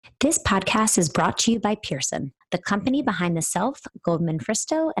This podcast is brought to you by Pearson, the company behind the Self, Goldman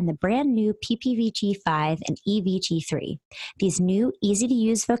Fristo, and the brand new PPVG5 and EVG3. These new,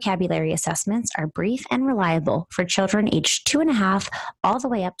 easy-to-use vocabulary assessments are brief and reliable for children aged 2.5 all the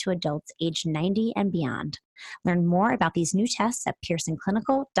way up to adults aged 90 and beyond. Learn more about these new tests at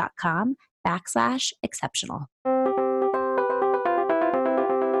pearsonclinical.com/exceptional.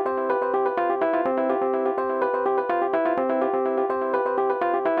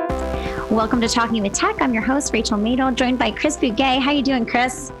 Welcome to Talking with Tech. I'm your host, Rachel Madel, joined by Chris Bugay. How you doing,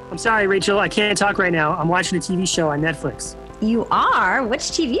 Chris? I'm sorry, Rachel. I can't talk right now. I'm watching a TV show on Netflix. You are? Which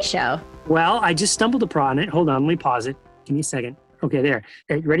TV show? Well, I just stumbled upon it. Hold on, let me pause it. Give me a second. Okay, there.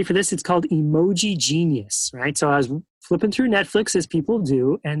 Are you ready for this? It's called Emoji Genius, right? So I was flipping through Netflix as people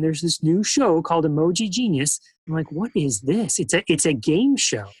do, and there's this new show called Emoji Genius. I'm like, what is this? It's a game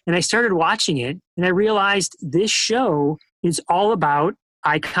show. And I started watching it, and I realized this show is all about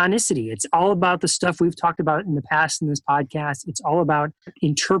iconicity. It's all about the stuff we've talked about in the past in this podcast. It's all about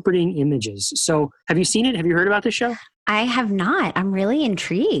interpreting images. So have you seen it? Have you heard about this show? I have not. I'm really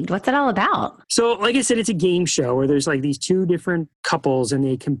intrigued. What's it all about? So like I said, it's a game show where there's like these two different couples and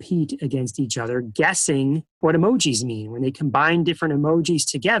they compete against each other, guessing what emojis mean. When they combine different emojis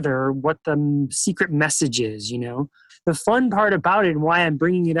together, what the secret message is, you know? The fun part about it and why I'm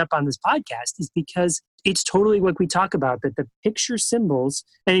bringing it up on this podcast is because it's totally what we talk about, that the picture symbols,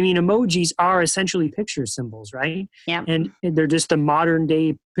 and I mean, emojis are essentially picture symbols, right? Yeah. And they're just the modern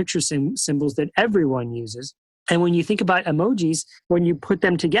day picture symbols that everyone uses. And when you think about emojis, when you put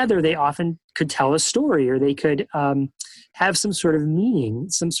them together, they often could tell a story, or they could have some sort of meaning,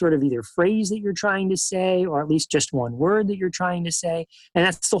 some sort of either phrase that you're trying to say, or at least just one word that you're trying to say. And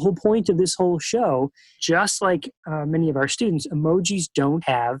that's the whole point of this whole show. Just like many of our students, emojis don't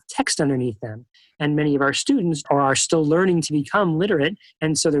have text underneath them. And many of our students are still learning to become literate,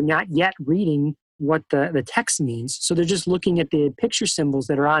 and so they're not yet reading what the text means. So they're just looking at the picture symbols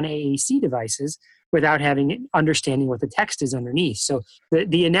that are on AAC devices without understanding what the text is underneath. So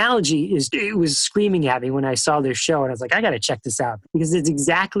the analogy is, it was screaming at me when I saw this show, and I was like, I got to check this out, because it's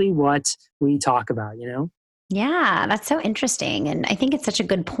exactly what we talk about, you know? Yeah, that's so interesting. And I think it's such a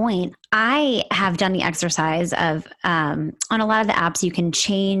good point. I have done the exercise of, on a lot of the apps, you can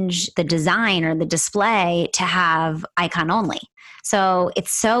change the design or the display to have icon only. So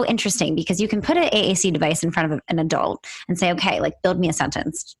it's so interesting because you can put an AAC device in front of an adult and say, okay, like build me a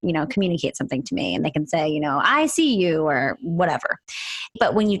sentence, communicate something to me. And they can say, I see you or whatever.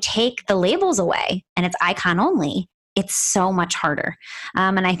 But when you take the labels away and it's icon only, it's so much harder.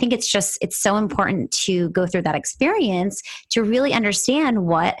 And I think it's so important to go through that experience to really understand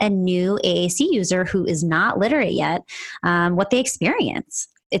what a new AAC user who is not literate yet, what they experience.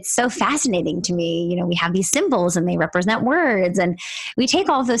 It's so fascinating to me. We have these symbols and they represent words, and we take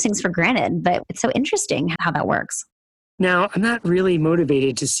all of those things for granted, but it's so interesting how that works. Now, I'm not really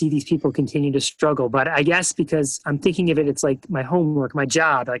motivated to see these people continue to struggle, but I guess because I'm thinking of it's like my homework, my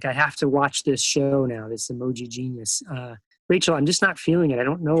job, like I have to watch this show now, this Emoji Genius. Rachel, I'm just not feeling it. I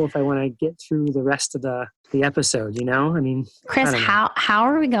don't know if I want to get through the rest of the episode, I mean, Chris, how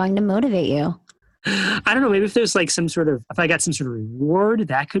are we going to motivate you? I don't know. Maybe if there's like if I got some sort of reward,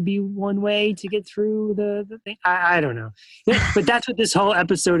 that could be one way to get through the thing. I don't know. Yeah, but that's what this whole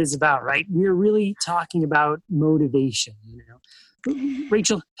episode is about, right? We're really talking about motivation,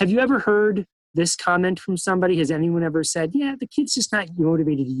 Rachel, have you ever heard this comment from somebody? Has anyone ever said, yeah, the kid's just not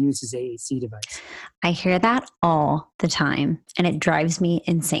motivated to use his AAC device? I hear that all the time, and it drives me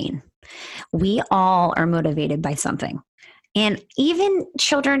insane. We all are motivated by something. And even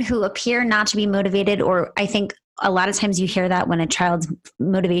children who appear not to be motivated, or I think a lot of times you hear that when a child's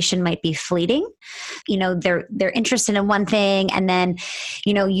motivation might be fleeting, they're interested in one thing, and then,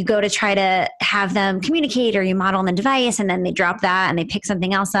 you go to try to have them communicate, or you model on the device, and then they drop that and they pick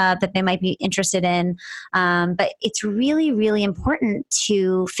something else up that they might be interested in. But it's really, really important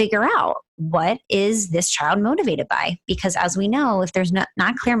to figure out, what is this child motivated by? Because as we know, if there's not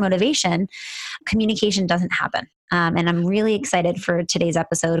clear motivation, communication doesn't happen. And I'm really excited for today's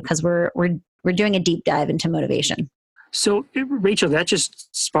episode because we're doing a deep dive into motivation. So, Rachel, that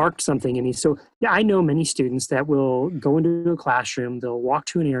just sparked something in me. So, yeah, I know many students that will go into a classroom, they'll walk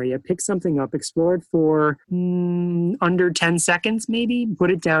to an area, pick something up, explore it for under 10 seconds, maybe,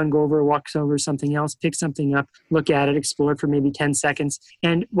 put it down, go over, walk over something else, pick something up, look at it, explore it for maybe 10 seconds.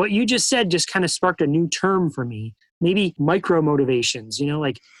 And what you just said just kind of sparked a new term for me, maybe micro motivations,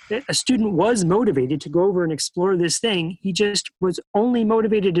 like a student was motivated to go over and explore this thing. He just was only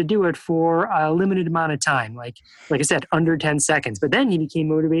motivated to do it for a limited amount of time. Like I said, under 10 seconds, but then he became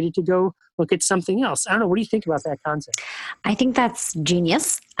motivated to go look at something else. I don't know. What do you think about that concept? I think that's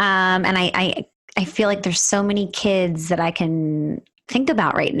genius. And I feel like there's so many kids that I can think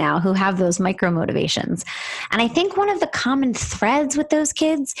about right now who have those micro motivations. And I think one of the common threads with those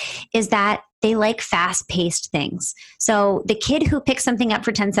kids is that they like fast-paced things. So the kid who picks something up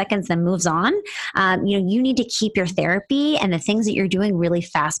for 10 seconds then moves on, you need to keep your therapy and the things that you're doing really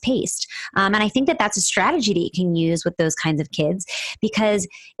fast-paced. And I think that that's a strategy that you can use with those kinds of kids, because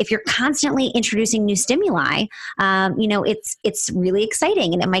if you're constantly introducing new stimuli, it's really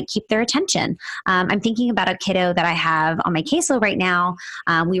exciting and it might keep their attention. I'm thinking about a kiddo that I have on my caseload right now.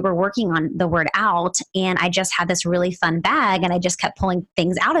 We were working on the word out, and I just had this really fun bag, and I just kept pulling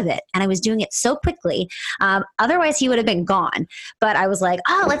things out of it, and I was doing it so quickly. Otherwise, he would have been gone. But I was like,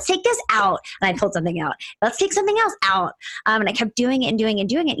 oh, let's take this out. And I pulled something out. Let's take something else out. And I kept doing it and doing it and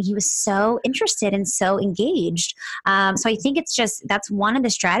doing it. And he was so interested and so engaged. So I think that's one of the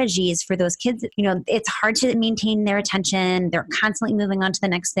strategies for those kids. It's hard to maintain their attention. They're constantly moving on to the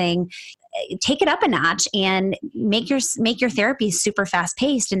next thing. Take it up a notch and make your therapy super fast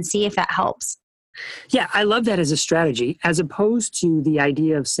paced and see if that helps. Yeah, I love that as a strategy, as opposed to the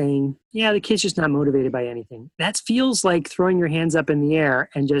idea of saying, yeah, the kid's just not motivated by anything. That feels like throwing your hands up in the air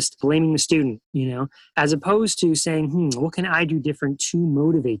and just blaming the student, as opposed to saying, what can I do different to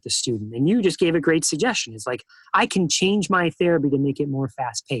motivate the student? And you just gave a great suggestion. It's like, I can change my therapy to make it more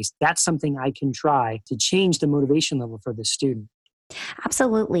fast-paced. That's something I can try to change the motivation level for the student.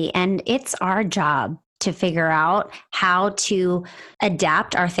 Absolutely. And it's our job to figure out how to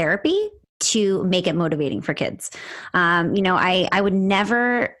adapt our therapy to make it motivating for kids. I would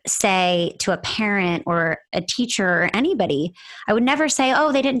never say to a parent or a teacher or anybody, I would never say,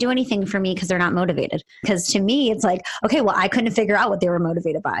 oh, they didn't do anything for me because they're not motivated. Because to me, it's like, okay, well, I couldn't figure out what they were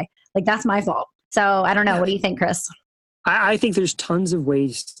motivated by. Like, that's my fault. So I don't know. What do you think, Chris? I think there's tons of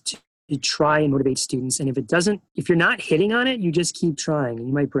ways to try and motivate students. And if you're not hitting on it, you just keep trying, and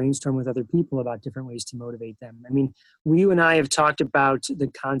you might brainstorm with other people about different ways to motivate them. I mean, you and I have talked about the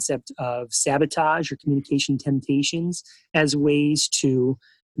concept of sabotage or communication temptations as ways to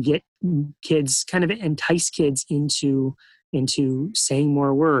get kids, kind of entice kids into saying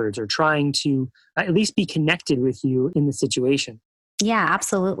more words or trying to at least be connected with you in the situation. Yeah,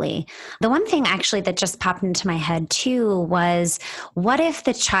 absolutely. The one thing actually that just popped into my head too was, what if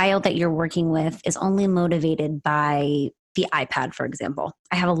the child that you're working with is only motivated by the iPad, for example?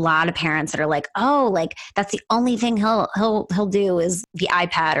 I have a lot of parents that are like, oh, like that's the only thing he'll do is the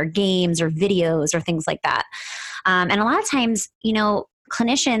iPad or games or videos or things like that. And a lot of times,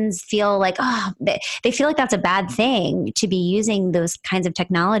 clinicians feel like, they feel like that's a bad thing to be using those kinds of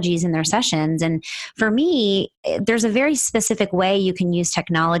technologies in their sessions. And for me, there's a very specific way you can use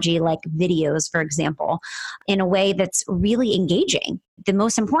technology, like videos, for example, in a way that's really engaging. The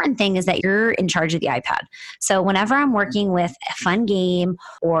most important thing is that you're in charge of the iPad. So whenever I'm working with a fun game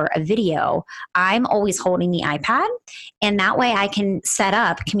or a video, I'm always holding the iPad, and that way I can set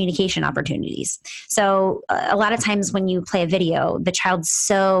up communication opportunities. So a lot of times when you play a video, the child's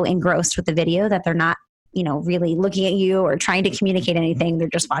so engrossed with the video that they're not really looking at you or trying to communicate anything. They're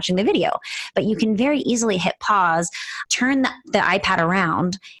just watching the video. But you can very easily hit pause, turn the iPad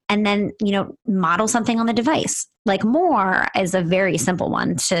around, and then, model something on the device. Like More is a very simple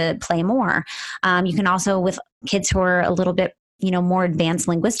one to play More. You can also, with kids who are a little bit, more advanced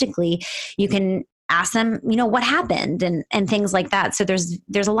linguistically, you can ask them, what happened and things like that. So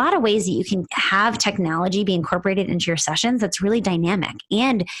there's a lot of ways that you can have technology be incorporated into your sessions that's really dynamic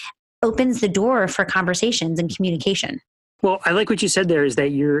and opens the door for conversations and communication. Well, I like what you said there, is that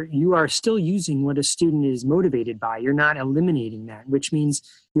you are still using what a student is motivated by. You're not eliminating that, which means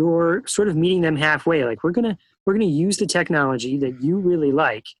you're sort of meeting them halfway. Like, we're gonna use the technology that you really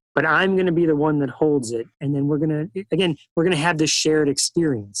like, but I'm gonna be the one that holds it, and then we're gonna have this shared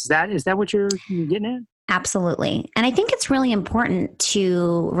experience. Is that what you're getting at? Absolutely. And I think it's really important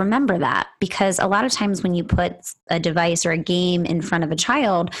to remember that, because a lot of times when you put a device or a game in front of a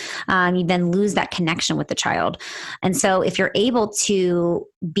child, you then lose that connection with the child. And so if you're able to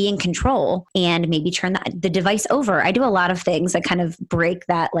be in control and maybe turn the device over, I do a lot of things that kind of break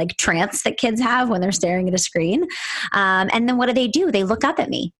that like trance that kids have when they're staring at a screen. And then what do? They look up at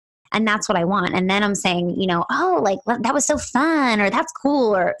me. And that's what I want. And then I'm saying, oh, like that was so fun, or that's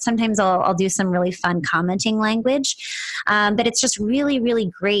cool. Or sometimes I'll do some really fun commenting language. But it's just really, really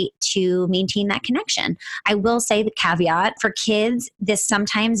great to maintain that connection. I will say the caveat for kids, this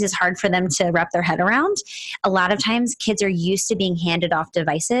sometimes is hard for them to wrap their head around. A lot of times kids are used to being handed off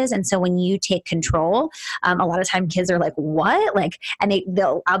devices. And so when you take control, a lot of time kids are like, what? And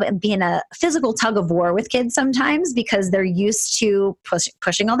I'll be in a physical tug of war with kids sometimes because they're used to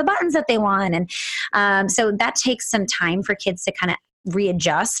pushing all the buttons that they want. And so that takes some time for kids to kind of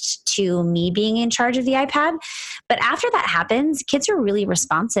readjust to me being in charge of the iPad. But after that happens, kids are really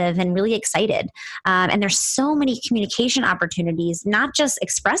responsive and really excited. And there's so many communication opportunities, not just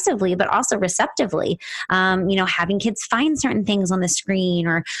expressively, but also receptively. Having kids find certain things on the screen,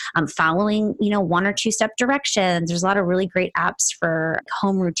 or following, 1 or 2 step directions. There's a lot of really great apps for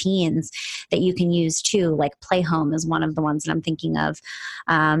home routines that you can use too, like Play Home is one of the ones that I'm thinking of.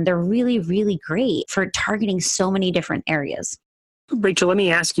 They're really, really great for targeting so many different areas. Rachel, let me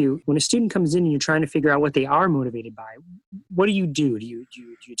ask you, when a student comes in and you're trying to figure out what they are motivated by, what do you do? Do you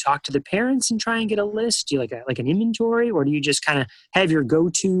talk to the parents and try and get a list? Do you like an inventory, or do you just kind of have your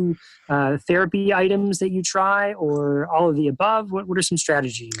go-to therapy items that you try, or all of the above? What are some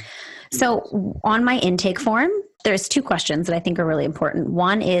strategies? So on my intake form, there's 2 questions that I think are really important.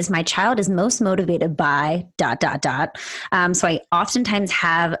 One is, my child is most motivated by ... So I oftentimes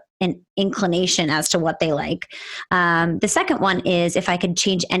have an inclination as to what they like. The second one is, if I could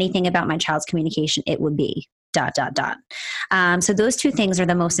change anything about my child's communication, it would be ... So those 2 things are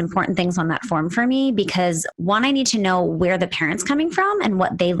the most important things on that form for me, because one, I need to know where the parent's coming from and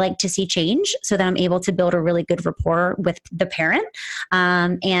what they like to see change, so that I'm able to build a really good rapport with the parent.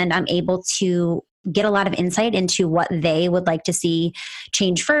 And I'm able to get a lot of insight into what they would like to see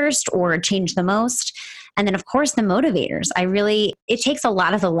change first or change the most. And then, of course, the motivators. It takes a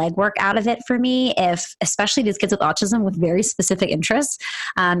lot of the legwork out of it for me, especially these kids with autism with very specific interests.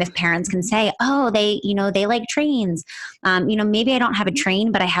 If parents can say, oh, they like trains. Maybe I don't have a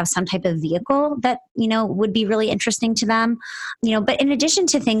train, but I have some type of vehicle that, would be really interesting to them. But in addition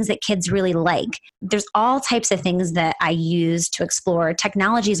to things that kids really like, there's all types of things that I use to explore.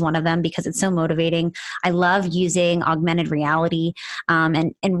 Technology is one of them because it's so motivating. I love using augmented reality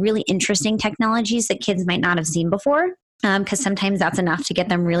and really interesting technologies that kids might not have seen before. Because sometimes that's enough to get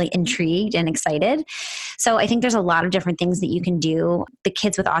them really intrigued and excited. So I think there's a lot of different things that you can do. The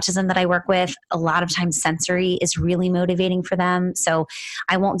kids with autism that I work with, a lot of times sensory is really motivating for them. So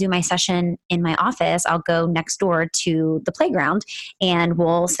I won't do my session in my office. I'll go next door to the playground and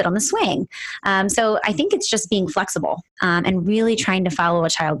we'll sit on the swing. So I think it's just being flexible and really trying to follow a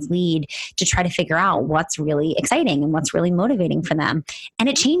child's lead to try to figure out what's really exciting and what's really motivating for them. And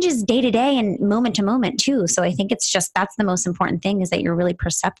it changes day to day and moment to moment too. So I think it's just, that's the most important thing, is that you're really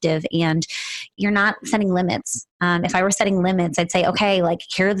perceptive and you're not setting limits. If I were setting limits, I'd say, okay,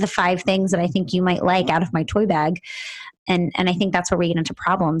 here are the 5 things that I think you might like out of my toy bag. And I think that's where we get into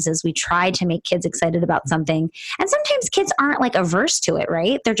problems, is we try to make kids excited about something. And sometimes kids aren't averse to it,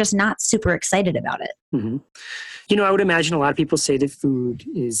 right? They're just not super excited about it. Mm-hmm. I would imagine a lot of people say that food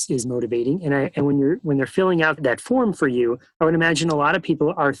is motivating. And when they're filling out that form for you, I would imagine a lot of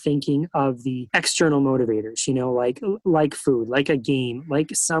people are thinking of the external motivators, like food, like a game, like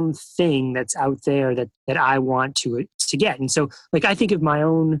something that's out there that I want to get. And so I think of my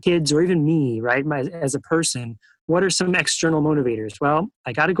own kids, or even me, right? As a person, what are some external motivators? Well,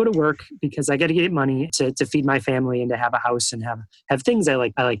 I got to go to work because I got to get money to feed my family and to have a house and have things I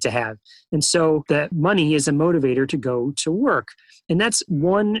like to have. And so the money is a motivator to go to work. And that's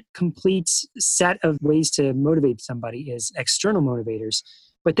one complete set of ways to motivate somebody, is external motivators.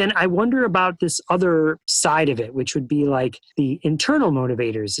 But then I wonder about this other side of it, which would be the internal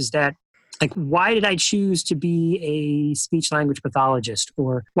motivators. Is that why did I choose to be a speech language pathologist?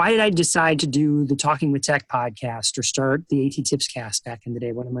 Or why did I decide to do the Talking with Tech podcast or start the AT Tips Cast back in the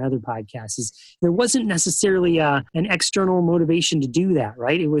day, one of my other podcasts? There wasn't necessarily an external motivation to do that,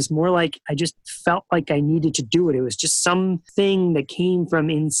 right? It was more I just felt like I needed to do it. It was just something that came from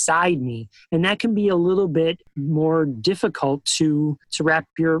inside me. And that can be a little bit more difficult to wrap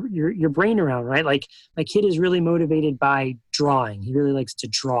your brain around, right? My kid is really motivated by drawing. He really likes to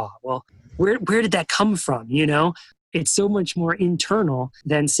draw. Well, where did that come from? It's so much more internal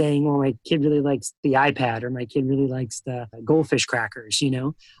than saying, well, my kid really likes the iPad, or my kid really likes the goldfish crackers,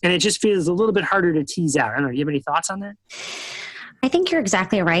 and it just feels a little bit harder to tease out. I don't know. Do you have any thoughts on that? I think you're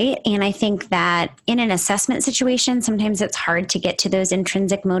exactly right. And I think that in an assessment situation, sometimes it's hard to get to those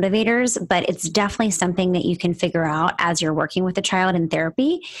intrinsic motivators, but it's definitely something that you can figure out as you're working with a child in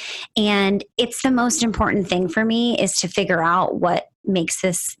therapy. And it's the most important thing for me, is to figure out what makes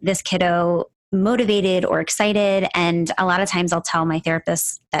this kiddo motivated or excited. And a lot of times I'll tell my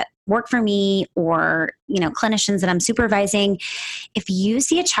therapists that work for me, or, clinicians that I'm supervising, if you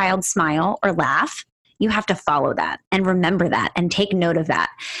see a child smile or laugh, you have to follow that and remember that and take note of that,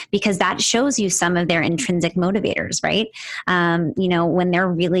 because that shows you some of their intrinsic motivators, right? When they're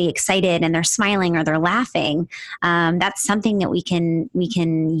really excited and they're smiling or they're laughing, that's something that we can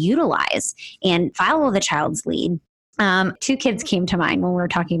utilize and follow the child's lead. Two kids came to mind when we were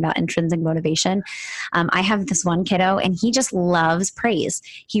talking about intrinsic motivation. I have this one kiddo, and he just loves praise.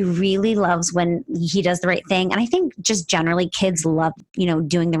 He really loves when he does the right thing. And I think just generally kids love,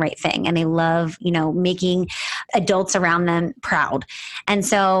 doing the right thing, and they love, making adults around them proud. And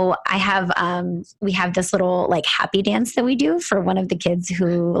so we have this little like happy dance that we do for one of the kids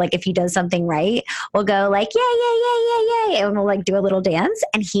who, like, if he does something right, we'll go like, yay, yay, yay, yay, yay. And we'll like do a little dance,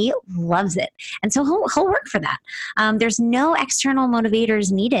 and he loves it. And so he'll work for that. There's no external motivators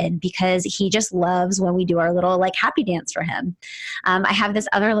needed, because he just loves when we do our little like happy dance for him. I have this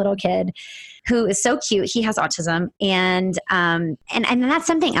other little kid who is so cute. He has autism, and that's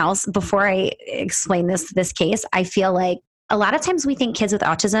something else. Before I explain this case, I feel like a lot of times we think kids with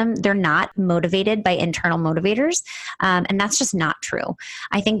autism, they're not motivated by internal motivators. And that's just not true.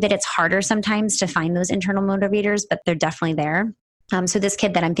 I think that it's harder sometimes to find those internal motivators, but they're definitely there. So this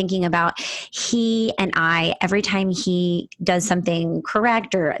kid that I'm thinking about, he and I, every time he does something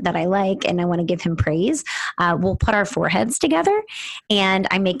correct or that I like and I want to give him praise, we'll put our foreheads together, and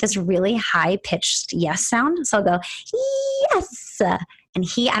I make this really high-pitched yes sound. So I'll go, yes. And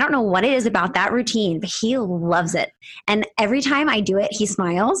I don't know what it is about that routine, but he loves it. And every time I do it, he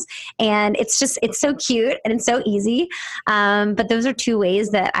smiles, and it's so cute and it's so easy. But those are two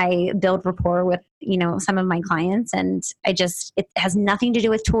ways that I build rapport with, some of my clients. And it has nothing to do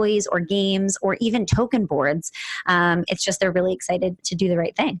with toys or games or even token boards. It's just, they're really excited to do the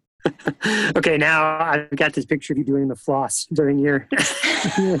right thing. Okay. Now I've got this picture of you doing the floss during your,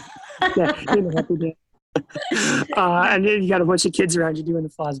 happy day. And then you got a bunch of kids around you doing the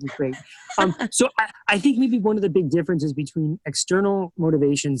floss, be great. So I think maybe one of the big differences between external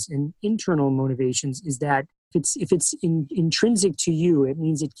motivations and internal motivations is that if it's intrinsic to you, it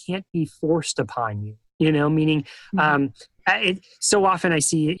means it can't be forced upon you. Meaning, so often I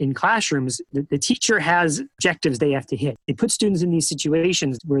see in classrooms the teacher has objectives they have to hit. They put students in these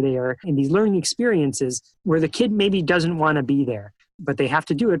situations where they are in these learning experiences where the kid maybe doesn't want to be there, but they have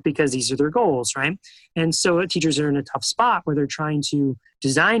to do it because these are their goals, right? And so teachers are in a tough spot where they're trying to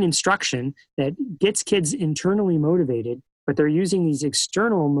design instruction that gets kids internally motivated, but they're using these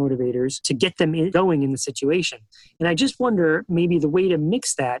external motivators to get them going in the situation. And I just wonder, maybe the way to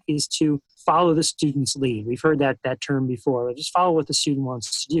mix that is to follow the student's lead. We've heard that term before. Just follow what the student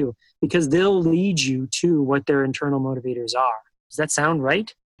wants to do, because they'll lead you to what their internal motivators are. Does that sound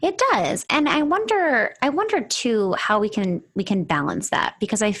right? It does. And I wonder too how we can balance that,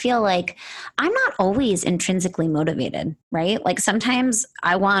 because I feel like I'm not always intrinsically motivated, right? Like sometimes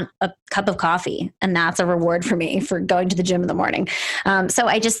I want a cup of coffee, and that's a reward for me for going to the gym in the morning. So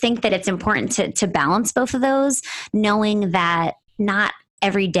I just think that it's important to balance both of those, knowing that not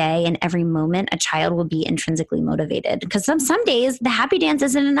every day and every moment a child will be intrinsically motivated, because some days the happy dance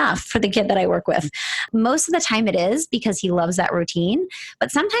isn't enough for the kid that I work with. Most of the time it is, because he loves that routine, but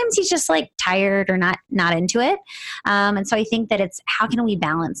sometimes he's just like tired or not into it. And so I think that it's, how can we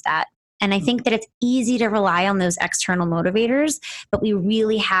balance that? And I think that it's easy to rely on those external motivators, but we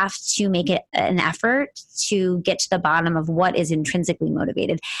really have to make it an effort to get to the bottom of what is intrinsically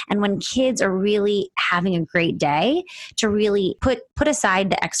motivated. And when kids are really having a great day, to really put aside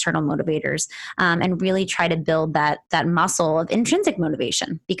the external motivators, and really try to build that muscle of intrinsic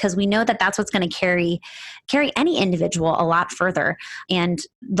motivation, because we know that that's what's going to carry any individual a lot further, and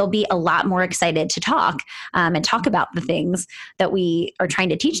they'll be a lot more excited to talk and talk about the things that we are trying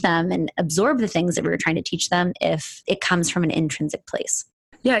to teach them, and absorb the things that we're trying to teach them if it comes from an intrinsic place.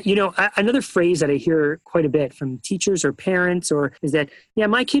 Yeah, another phrase that I hear quite a bit from teachers or parents is that,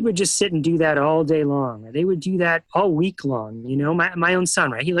 my kid would just sit and do that all day long, or they would do that all week long. My own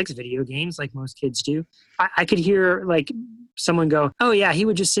son, right? He likes video games like most kids do. I could hear like someone go, oh yeah, he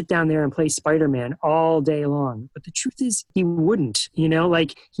would just sit down there and play Spider-Man all day long. But the truth is he wouldn't,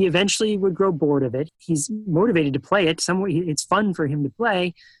 like he eventually would grow bored of it. He's motivated to play it. It's fun for him to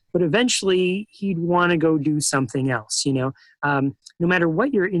play, but eventually he'd want to go do something else. No matter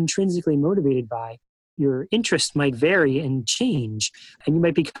what you're intrinsically motivated by, your interest might vary and change, and you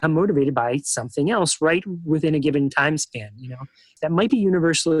might become motivated by something else right within a given time span. That might be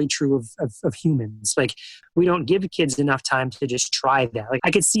universally true of humans. Like, we don't give kids enough time to just try that. Like,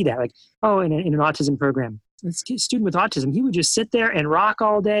 I could see that, like, in an autism program, student with autism, he would just sit there and rock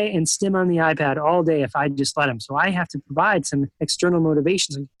all day and stim on the iPad all day if I just let him. So I have to provide some external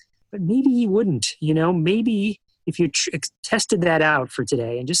motivations. But maybe he wouldn't, maybe if you tested that out for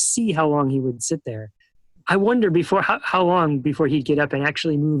today and just see how long he would sit there. I wonder how long before he'd get up and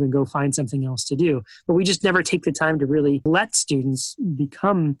actually move and go find something else to do. But we just never take the time to really let students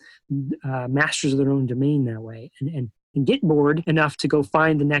become masters of their own domain that way and get bored enough to go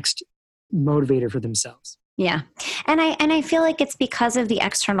find the next motivator for themselves. Yeah. And I feel like it's because of the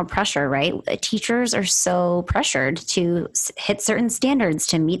external pressure, right? Teachers are so pressured to hit certain standards,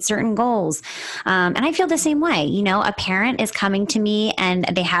 to meet certain goals. And I feel the same way. A parent is coming to me and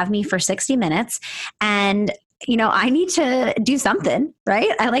they have me for 60 minutes and I need to do something,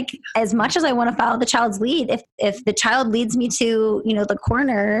 right? As much as I want to follow the child's lead, if the child leads me to, the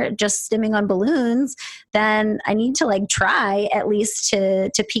corner just stimming on balloons, then I need to try at least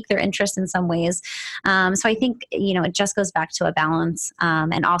to pique their interest in some ways. So I think, it just goes back to a balance,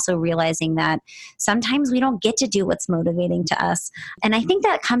 and also realizing that sometimes we don't get to do what's motivating to us. And I think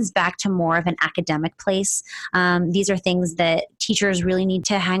that comes back to more of an academic place. These are things that teachers really need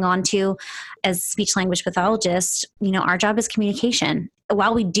to hang on to. As speech language pathologists, our job is communication.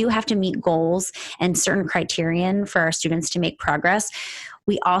 While we do have to meet goals and certain criterion for our students to make progress,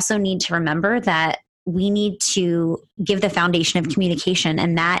 we also need to remember that we need to give the foundation of communication,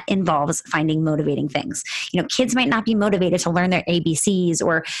 and that involves finding motivating things. Kids might not be motivated to learn their ABCs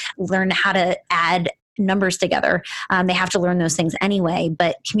or learn how to add numbers together. They have to learn those things anyway,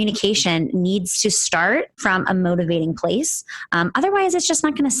 but communication needs to start from a motivating place. Otherwise, it's just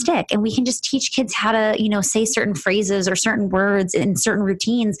not going to stick. And we can just teach kids how to, say certain phrases or certain words in certain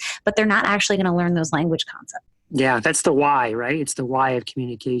routines, but they're not actually going to learn those language concepts. Yeah, that's the why, right? It's the why of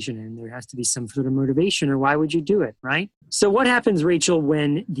communication, and there has to be some sort of motivation, or why would you do it, right? So what happens, Rachel,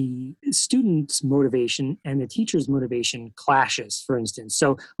 when the student's motivation and the teacher's motivation clashes, for instance?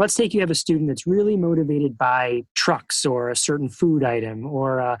 So let's take you have a student that's really motivated by trucks or a certain food item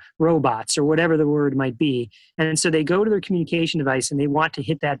or robots or whatever the word might be. And so they go to their communication device and they want to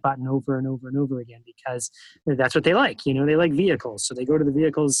hit that button over and over and over again because that's what they like. They like vehicles. So they go to the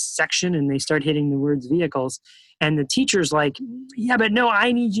vehicles section and they start hitting the words vehicles. And the teacher's like, yeah, but no,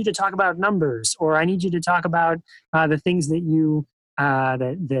 I need you to talk about numbers, or I need you to talk about the things that you,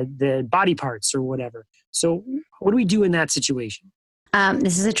 the body parts or whatever. So what do we do in that situation?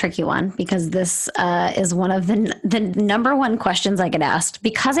 This is a tricky one because this is one of the number one questions I get asked.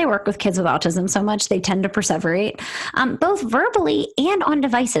 Because I work with kids with autism so much, they tend to perseverate, both verbally and on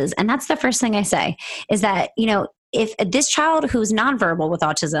devices. And that's the first thing I say is that, if this child who's nonverbal with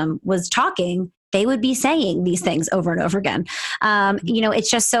autism was talking, they would be saying these things over and over again. It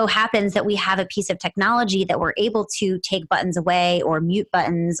just so happens that we have a piece of technology that we're able to take buttons away or mute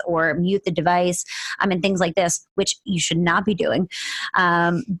buttons or mute the device and things like this, which you should not be doing.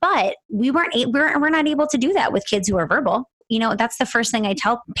 But we're not able to do that with kids who are verbal. That's the first thing I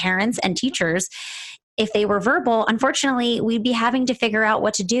tell parents and teachers. If they were verbal, unfortunately, we'd be having to figure out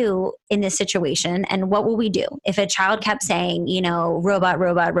what to do in this situation. And what will we do if a child kept saying, robot,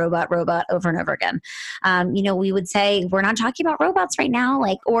 robot, robot, robot over and over again? We would say, we're not talking about robots right now.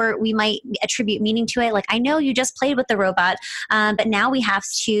 Or we might attribute meaning to it. I know you just played with the robot, but now we have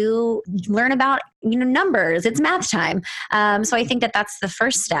to learn about, numbers. It's math time. So I think that that's the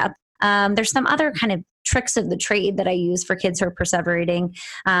first step. There's some other kind of tricks of the trade that I use for kids who are perseverating.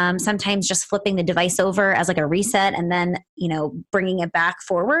 Sometimes just flipping the device over as a reset and then, bringing it back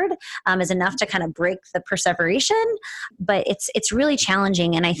forward is enough to kind of break the perseveration. But it's really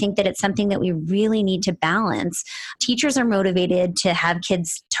challenging. And I think that it's something that we really need to balance. Teachers are motivated to have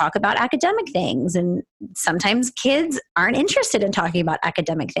kids talk about academic things. And sometimes kids aren't interested in talking about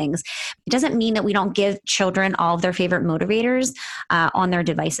academic things. It doesn't mean that we don't give children all of their favorite motivators on their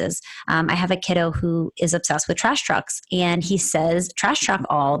devices. I have a kiddo who is obsessed with trash trucks and he says trash truck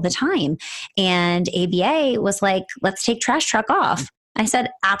all the time. And ABA was like, let's take trash truck off. I said,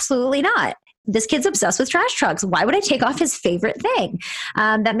 absolutely not. This kid's obsessed with trash trucks. Why would I take off his favorite thing?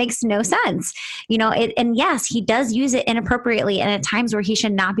 That makes no sense. And yes, he does use it inappropriately and at times where he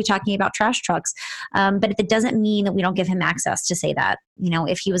should not be talking about trash trucks. But it doesn't mean that we don't give him access to say that.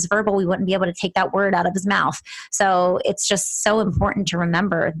 If he was verbal, we wouldn't be able to take that word out of his mouth. So it's just so important to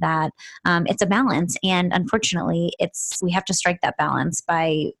remember that it's a balance. And unfortunately, we have to strike that balance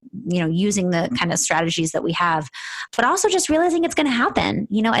by, using the kind of strategies that we have, but also just realizing it's going to happen.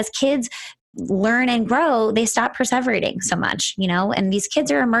 As kids learn and grow, they stop perseverating so much, and these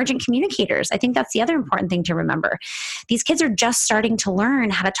kids are emergent communicators. I think that's the other important thing to remember. These kids are just starting to learn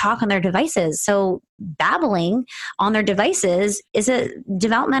how to talk on their devices. So babbling on their devices is a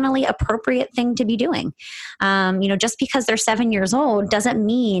developmentally appropriate thing to be doing. Just because they're 7 years old doesn't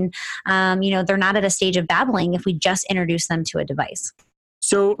mean, they're not at a stage of babbling if we just introduce them to a device.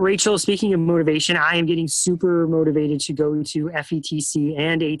 So, Rachel, speaking of motivation, I am getting super motivated to go to FETC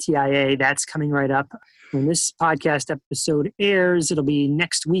and ATIA. That's coming right up. When this podcast episode airs, it'll be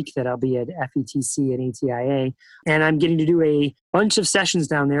next week that I'll be at FETC and ATIA. And I'm getting to do a bunch of sessions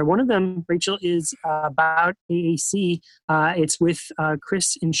down there. One of them, Rachel, is about AAC. It's with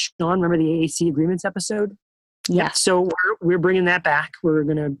Chris and Sean. Remember the AAC agreements episode? Yeah. So we're bringing that back. We're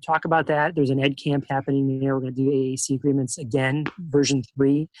going to talk about that. There's an ed camp happening there. We're going to do AAC agreements again, version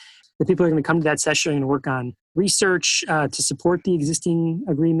 3. The people are going to come to that session and work on research to support the existing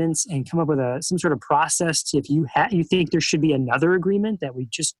agreements and come up with some sort of process to, if you think there should be another agreement that we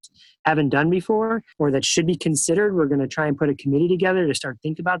just haven't done before or that should be considered, we're going to try and put a committee together to start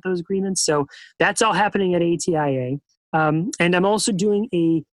think about those agreements. So that's all happening at ATIA. And I'm also doing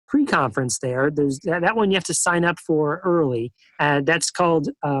a pre-conference there. There's that one you have to sign up for early. That's called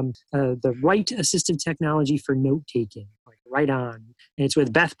the Write Assistive Technology for Note-Taking, like Write On. And it's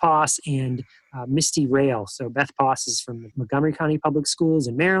with Beth Poss and Misty Rail. So Beth Poss is from Montgomery County Public Schools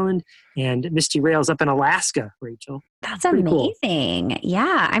in Maryland, and Misty Rail's up in Alaska, Rachel. That's amazing. Cool.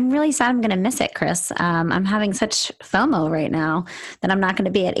 Yeah, I'm really sad I'm going to miss it, Chris. I'm having such FOMO right now that I'm not going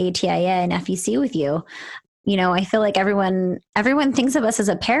to be at ATIA and FEC with you. I feel like everyone thinks of us as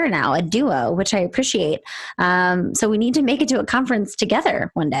a pair now, a duo, which I appreciate. So we need to make it to a conference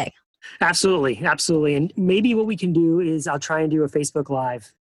together one day. Absolutely. And maybe what we can do is I'll try and do a Facebook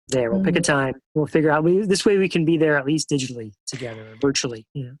Live there. We'll pick a time. We'll figure out. This way we can be there at least digitally together, or virtually.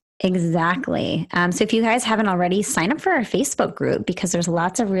 Exactly. So if you guys haven't already, sign up for our Facebook group because there's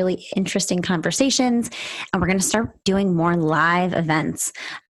lots of really interesting conversations, and we're going to start doing more live events.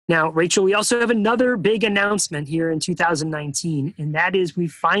 Now, Rachel, we also have another big announcement here in 2019, and that is we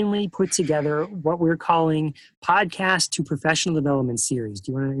finally put together what we're calling Podcast to Professional Development Series.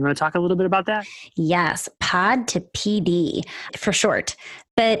 Do you want to talk a little bit about that? Yes, Pod to PD for short.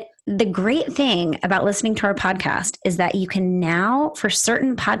 But the great thing about listening to our podcast is that you can now, for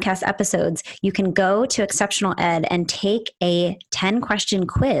certain podcast episodes, you can go to Exceptional Ed and take a 10-question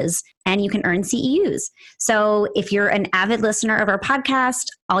quiz and you can earn CEUs. So if you're an avid listener of our podcast,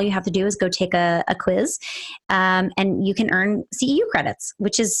 all you have to do is go take a quiz and you can earn CEU credits,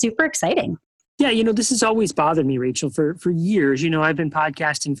 which is super exciting. Yeah, this has always bothered me, Rachel, for years. I've been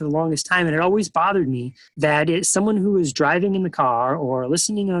podcasting for the longest time, and it always bothered me that someone who is driving in the car or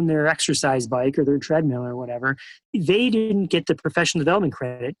listening on their exercise bike or their treadmill or whatever, they didn't get the professional development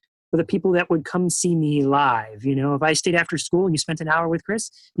credit for the people that would come see me live. If I stayed after school and you spent an hour with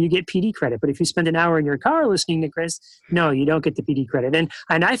Chris, you get PD credit. But if you spend an hour in your car listening to Chris, no, you don't get the PD credit. And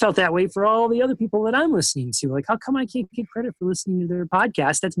I felt that way for all the other people that I'm listening to. Like, how come I can't get credit for listening to their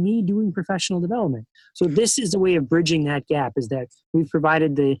podcast? That's me doing professional development. So this is a way of bridging that gap, is that we've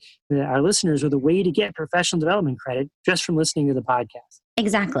provided our listeners with a way to get professional development credit just from listening to the podcast.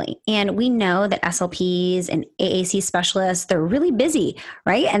 Exactly. And we know that SLPs and AAC specialists, they're really busy,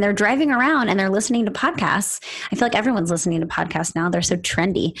 right? And they're driving around and they're listening to podcasts. I feel like everyone's listening to podcasts now. They're so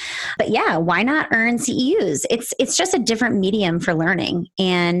trendy. But yeah, why not earn CEUs? It's just a different medium for learning.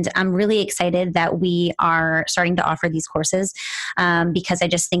 And I'm really excited that we are starting to offer these courses because I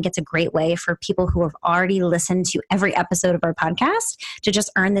just think it's a great way for people who have already listened to every episode of our podcast to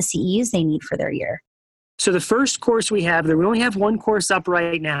just earn the CEUs they need for their year. So the first course we only have one course up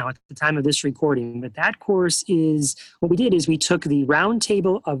right now at the time of this recording, but that course is, what we did is we took the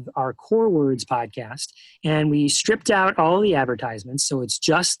roundtable of our Core Words podcast and we stripped out all the advertisements, so it's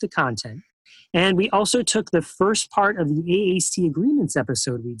just the content. And we also took the first part of the AAC agreements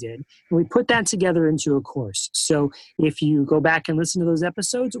episode we did, and we put that together into a course. So if you go back and listen to those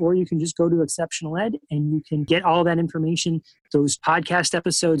episodes, or you can just go to Exceptional Ed and you can get all that information, those podcast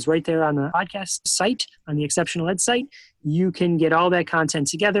episodes right there on the podcast site, on the Exceptional Ed site. You can get all that content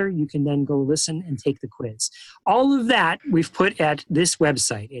together. You can then go listen and take the quiz. All of that we've put at this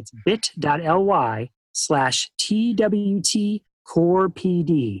website. It's bit.ly/TWT Core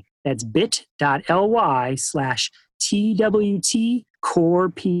PD. That's bit.ly/TWT Core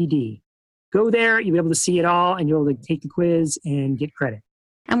PD. Go there, you'll be able to see it all, and you'll be able to take the quiz and get credit.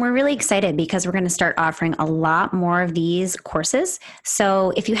 And we're really excited because we're going to start offering a lot more of these courses.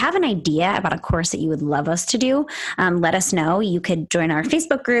 So if you have an idea about a course that you would love us to do, let us know. You could join our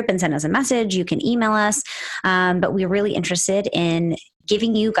Facebook group and send us a message. You can email us. But we're really interested in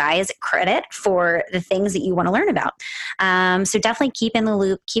giving you guys credit for the things that you want to learn about. So definitely keep in the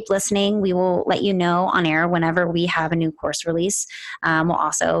loop, keep listening. We will let you know on air whenever we have a new course release. We'll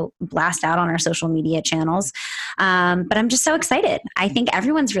also blast out on our social media channels. But I'm just so excited. I think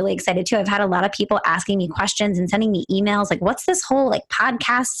everyone's really excited too. I've had a lot of people asking me questions and sending me emails like, what's this whole like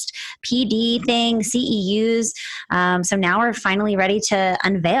podcast PD thing, CEUs? So now we're finally ready to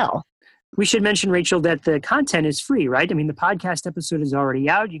unveil. We should mention, Rachel, that the content is free, right? I mean, the podcast episode is already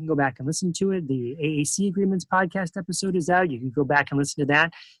out. You can go back and listen to it. The AAC Agreements podcast episode is out. You can go back and listen to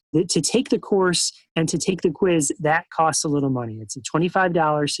that. To take the course and to take the quiz, that costs a little money. It's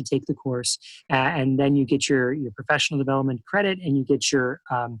 $25 to take the course, and then you get your professional development credit, and you get your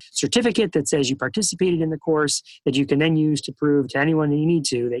certificate that says you participated in the course that you can then use to prove to anyone that you need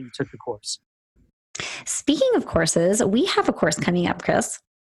to that you took the course. Speaking of courses, we have a course coming up, Chris.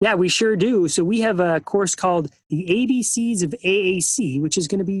 Yeah, we sure do. So we have a course called The ABCs of AAC, which is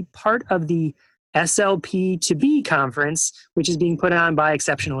going to be part of the SLP to B conference, which is being put on by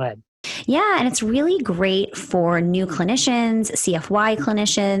Exceptional Ed. Yeah, and it's really great for new clinicians, CFY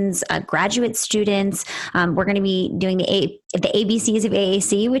clinicians, graduate students. We're going to be doing the ABCs of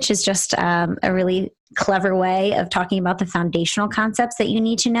AAC, which is just a really clever way of talking about the foundational concepts that you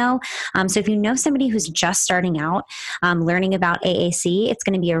need to know. So if you know somebody who's just starting out learning about AAC, it's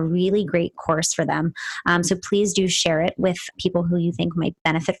going to be a really great course for them. So please do share it with people who you think might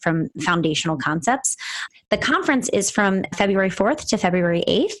benefit from foundational concepts. The conference is from February 4th to February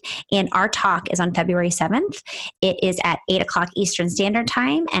 8th, and our talk is on February 7th. It is at 8 o'clock Eastern Standard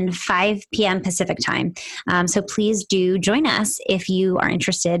Time and 5 p.m. Pacific Time. So please do join us if you are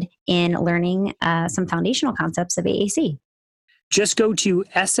interested in learning some foundational concepts of AAC. Just go to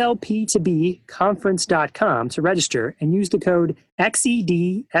slp2bconference.com to register and use the code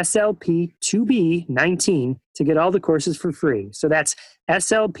XEDSLP2B19 to get all the courses for free. So that's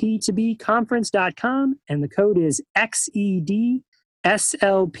slp2bconference.com, and the code is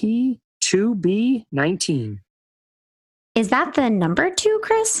XEDSLP2B19. Is that the number 2,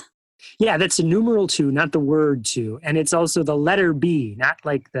 Chris? Yeah, that's the numeral 2, not the word 2. And it's also the letter B, not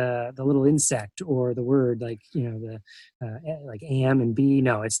like the little insect or the word like, like AM and B.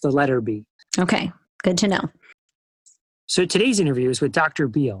 No, it's the letter B. Okay, good to know. So today's interview is with Dr.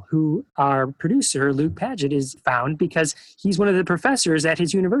 Beal, who our producer, Luke Padgett, is found because he's one of the professors at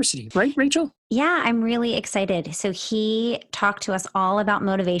his university. Right, Rachel? Yeah, I'm really excited. So he talked to us all about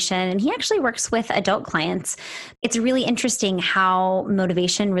motivation, and he actually works with adult clients. It's really interesting how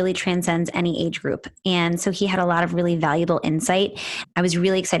motivation really transcends any age group. And so he had a lot of really valuable insight. I was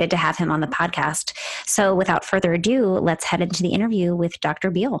really excited to have him on the podcast. So without further ado, let's head into the interview with Dr.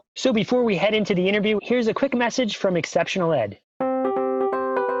 Beal. So before we head into the interview, here's a quick message from Exceptional Ed.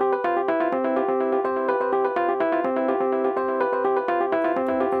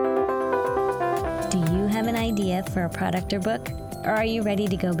 Do you have an idea for a product or book? Or are you ready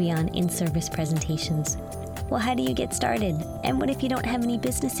to go beyond in-service presentations? Well, how do you get started? And what if you don't have any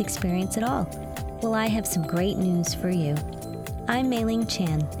business experience at all? Well, I have some great news for you. I'm Mei-Ling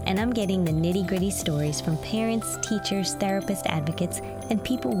Chan, and I'm getting the nitty-gritty stories from parents, teachers, therapists, advocates, and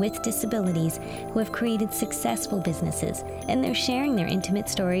people with disabilities who have created successful businesses, and they're sharing their intimate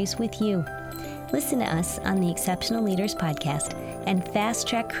stories with you. Listen to us on the Exceptional Leaders Podcast and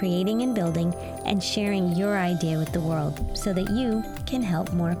fast-track creating and building and sharing your idea with the world so that you can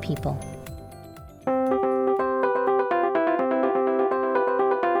help more people.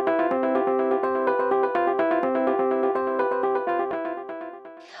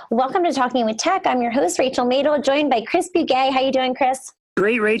 Welcome to Talking with Tech. I'm your host, Rachel Madel, joined by Chris Bugay. How you doing, Chris?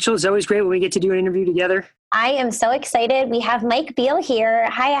 Great, Rachel. It's always great when we get to do an interview together. I am so excited. We have Mike Beal here.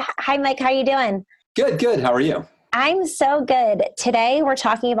 Hi, Mike. How are you doing? Good. How are you? I'm so good. Today, we're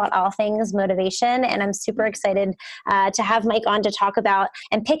talking about all things motivation, and I'm super excited to have Mike on to talk about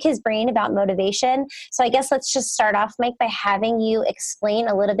and pick his brain about motivation. So I guess let's just start off, Mike, by having you explain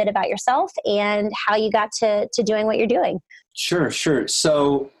a little bit about yourself and how you got to doing what you're doing. Sure.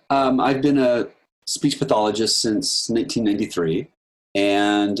 So I've been a speech pathologist since 1993,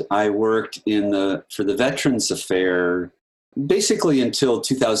 and I worked for the Veterans Affair basically until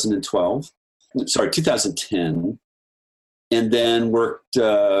 2010, and then worked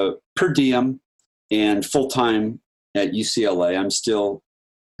per diem and full-time at UCLA. I'm still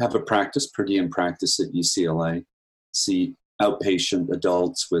have a per diem practice at UCLA, see outpatient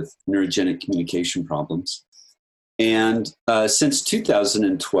adults with neurogenic communication problems. And since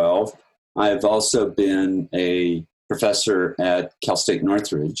 2012, I've also been a professor at Cal State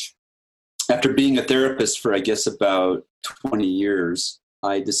Northridge. After being a therapist for, I guess, about 20 years,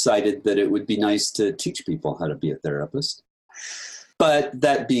 I decided that it would be nice to teach people how to be a therapist. But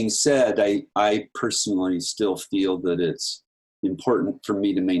that being said, I personally still feel that it's important for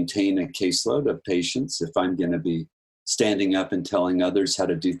me to maintain a caseload of patients. If I'm going to be standing up and telling others how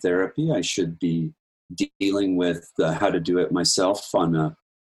to do therapy, I should be dealing with how to do it myself on a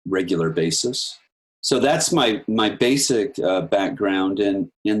regular basis. So that's my basic background. And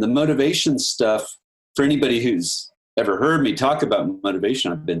the motivation stuff, for anybody who's ever heard me talk about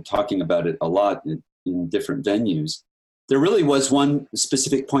motivation, I've been talking about it a lot in different venues. There really was one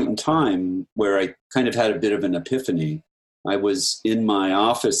specific point in time where I kind of had a bit of an epiphany. I was in my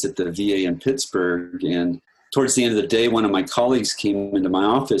office at the VA in Pittsburgh, and towards the end of the day, one of my colleagues came into my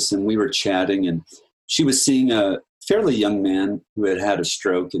office and we were chatting, and she was seeing a fairly young man who had had a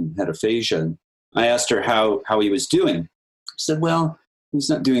stroke and had aphasia. And I asked her how he was doing. She said, well, he's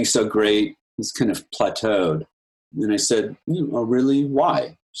not doing so great. He's kind of plateaued. And I said, oh, really?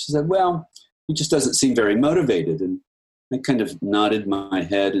 Why? She said, well, he just doesn't seem very motivated. And I kind of nodded my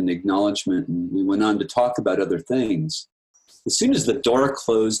head in acknowledgement, and we went on to talk about other things. As soon as the door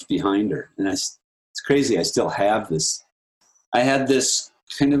closed behind her, and it's crazy, I still have this, I had this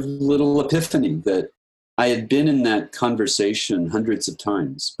kind of little epiphany that I had been in that conversation hundreds of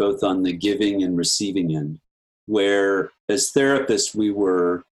times, both on the giving and receiving end, where as therapists, we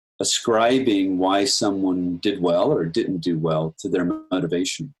were ascribing why someone did well or didn't do well to their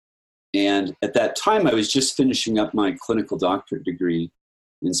motivation. And at that time, I was just finishing up my clinical doctorate degree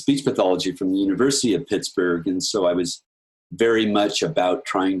in speech pathology from the University of Pittsburgh. And so I was very much about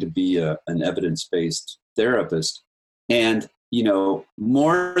trying to be an evidence-based therapist. And,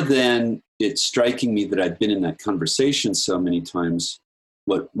 more than it striking me that I'd been in that conversation so many times,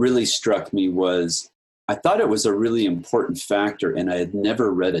 what really struck me was I thought it was a really important factor, and I had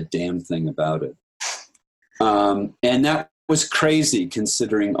never read a damn thing about it. And that was crazy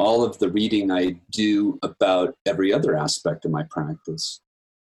considering all of the reading I do about every other aspect of my practice.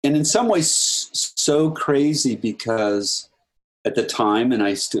 And in some ways, so crazy because at the time, and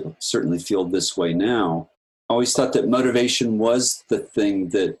I still certainly feel this way now, I always thought that motivation was the thing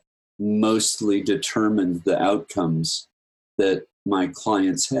that mostly determined the outcomes that my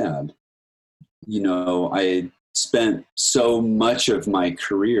clients had. I had spent so much of my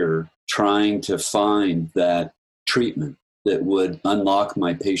career trying to find that treatment that would unlock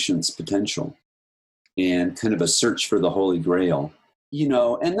my patient's potential, and kind of a search for the Holy Grail.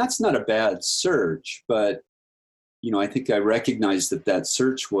 And that's not a bad search, but I think I recognized that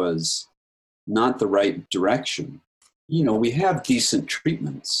search was not the right direction. We have decent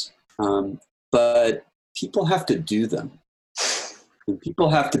treatments, but people have to do them. And people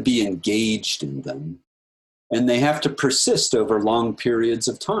have to be engaged in them. And they have to persist over long periods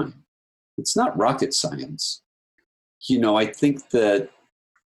of time. It's not rocket science. I think that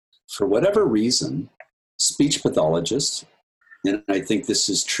for whatever reason, speech pathologists, and I think this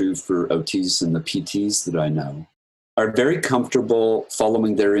is true for OTs and the PTs that I know, are very comfortable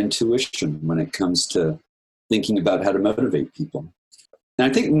following their intuition when it comes to thinking about how to motivate people. And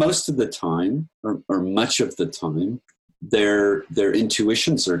I think most of the time, or much of the time, their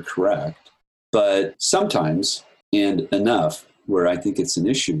intuitions are correct. But sometimes, and enough, where I think it's an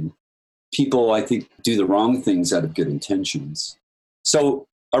issue, people, I think, do the wrong things out of good intentions. So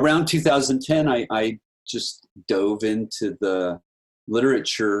around 2010, I just dove into the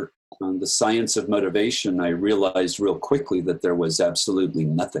literature on the science of motivation. I realized real quickly that there was absolutely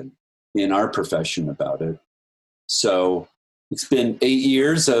nothing in our profession about it. So it's been 8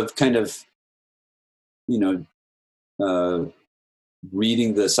 years of kind of,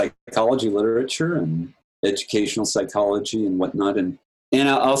 reading the psychology literature and educational psychology and whatnot. And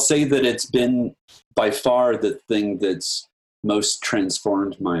I'll say that it's been by far the thing that's most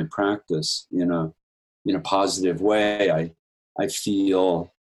transformed my practice in a positive way. I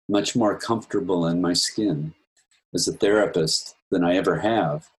feel much more comfortable in my skin as a therapist than I ever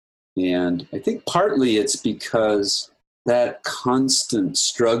have. And I think partly it's because that constant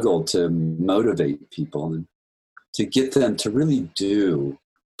struggle to motivate people and to get them to really do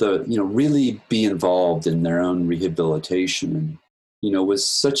really be involved in their own rehabilitation, and, was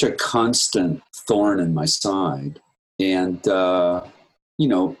such a constant thorn in my side. And, not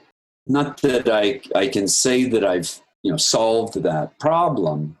that I can say that I've, solved that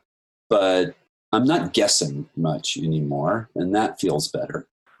problem, but I'm not guessing much anymore, and that feels better.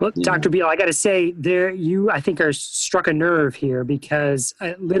 Well, Dr. Beal, I got to say, I think, are struck a nerve here, because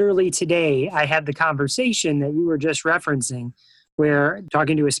literally today I had the conversation that you were just referencing, where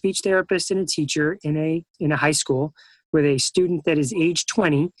talking to a speech therapist and a teacher in a high school with a student that is age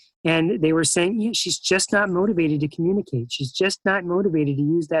 20 And they were saying, yeah, she's just not motivated to communicate. She's just not motivated to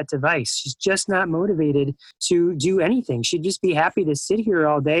use that device. She's just not motivated to do anything. She'd just be happy to sit here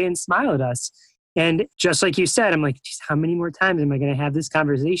all day and smile at us. And just like you said, I'm like, geez, how many more times am I going to have this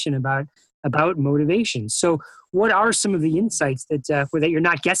conversation about motivation? So what are some of the insights that you're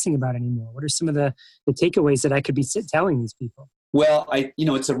not guessing about anymore? What are some of the takeaways that I could be telling these people? Well,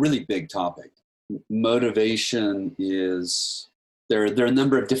 it's a really big topic. Motivation is, there are a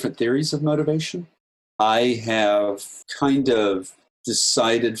number of different theories of motivation. I have kind of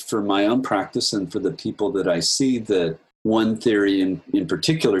decided for my own practice and for the people that I see that one theory in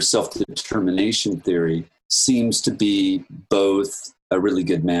particular, self-determination theory, seems to be both a really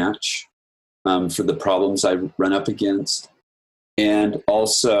good match for the problems I run up against, and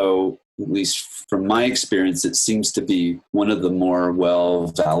also, at least from my experience, it seems to be one of the more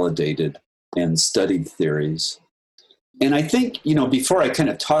well-validated and studied theories. And I think, before I kind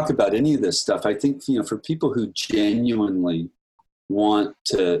of talk about any of this stuff, I think, for people who genuinely want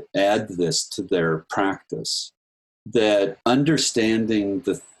to add this to their practice, that understanding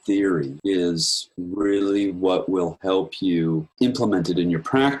the theory is really what will help you implement it in your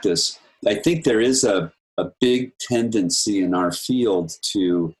practice. I think there is a big tendency in our field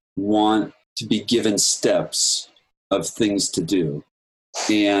to want to be given steps of things to do.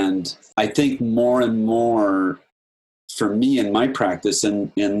 And I think more and more for me in my practice,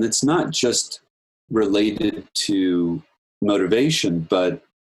 and it's not just related to motivation, but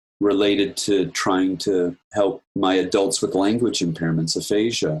related to trying to help my adults with language impairments,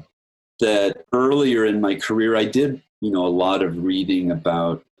 aphasia, that earlier in my career, I did, a lot of reading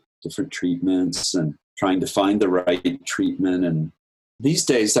about different treatments and trying to find the right treatment. And these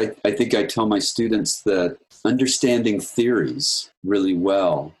days, I think I tell my students that understanding theories really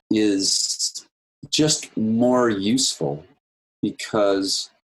well is just more useful, because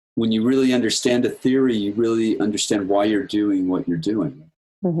when you really understand a theory, you really understand why you're doing what you're doing,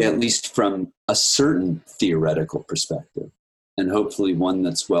 at least from a certain theoretical perspective, and hopefully one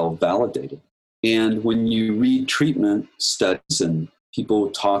that's well validated. And when you read treatment studies and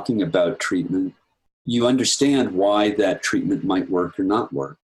people talking about treatment, you understand why that treatment might work or not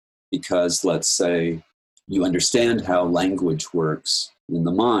work. Because let's say you understand how language works in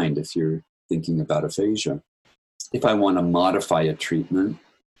the mind if you're thinking about aphasia. If I want to modify a treatment,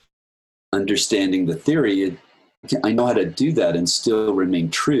 understanding the theory, I know how to do that and still remain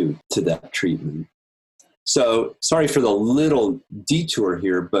true to that treatment. So sorry for the little detour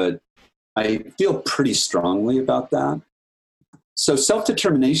here, but I feel pretty strongly about that. So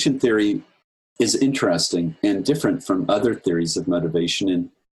self-determination theory is interesting and different from other theories of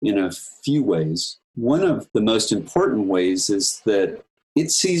motivation in a few ways. One of the most important ways is that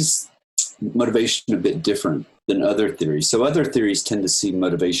it sees motivation a bit different than other theories. So other theories tend to see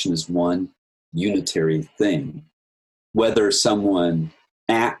motivation as one unitary thing. Whether someone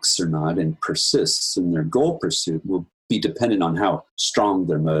acts or not and persists in their goal pursuit will be dependent on how strong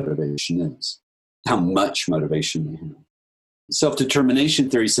their motivation is, how much motivation they have. Self-determination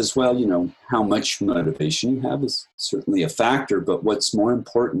theory says, well, how much motivation you have is certainly a factor, but what's more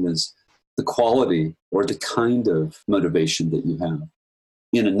important is the quality or the kind of motivation that you have.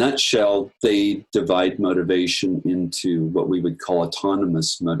 In a nutshell, they divide motivation into what we would call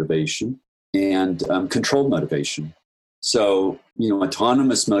autonomous motivation and controlled motivation. So,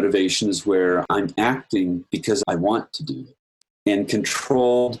 autonomous motivation is where I'm acting because I want to do it. And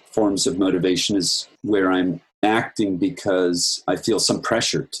controlled forms of motivation is where I'm acting because I feel some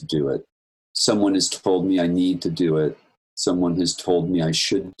pressure to do it. Someone has told me I need to do it. Someone has told me I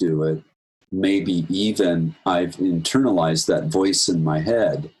should do it. Maybe even I've internalized that voice in my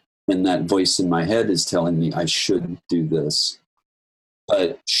head, and that voice in my head is telling me I should do this.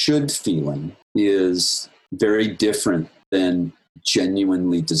 But should feeling is very different than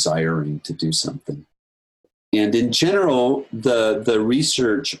genuinely desiring to do something. And in general, the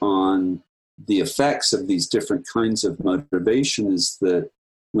research on the effects of these different kinds of motivation is that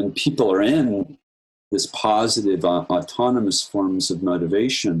when people are in this positive autonomous forms of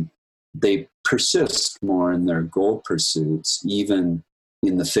motivation, they persist more in their goal pursuits, even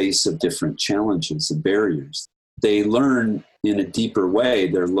in the face of different challenges and barriers. They learn in a deeper way.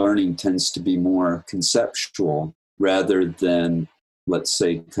 Their learning tends to be more conceptual rather than, let's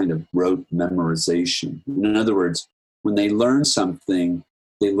say, kind of rote memorization. In other words, when they learn something,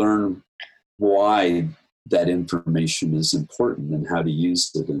 they learn why that information is important and how to use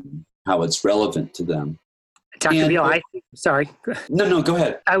it and how it's relevant to them. Dr. Beal, sorry. No, go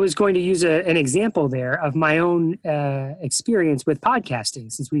ahead. I was going to use an example there of my own experience with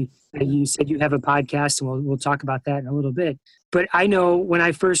podcasting, since you said you have a podcast, and we'll talk about that in a little bit. But I know when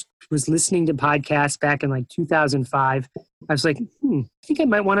I first was listening to podcasts back in like 2005, I was like, I think I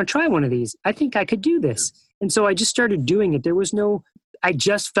might want to try one of these. I think I could do this. And so I just started doing it. I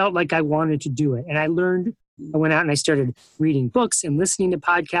just felt like I wanted to do it. And I went out and I started reading books and listening to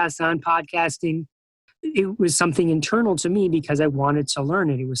podcasts on podcasting. It was something internal to me because I wanted to learn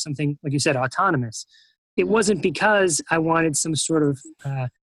it. It was something, like you said, autonomous. It wasn't because I wanted some sort of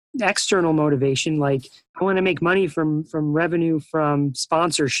external motivation, like I want to make money from revenue from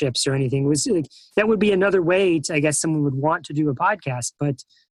sponsorships or anything. It was like, that would be another way I guess someone would want to do a podcast, but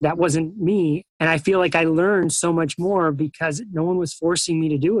that wasn't me. And I feel like I learned so much more because no one was forcing me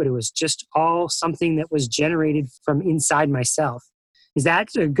to do it. It was just all something that was generated from inside myself. Is that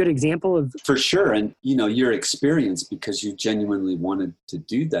a good example of? For sure. And, your experience, because you genuinely wanted to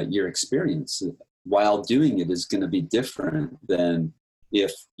do that, your experience while doing it is going to be different than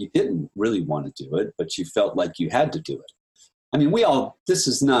if you didn't really want to do it, but you felt like you had to do it. I mean, this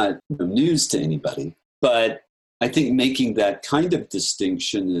is not news to anybody, but I think making that kind of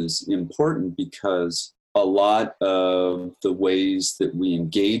distinction is important because a lot of the ways that we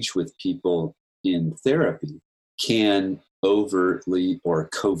engage with people in therapy can overtly or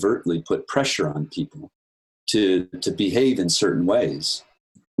covertly put pressure on people to behave in certain ways.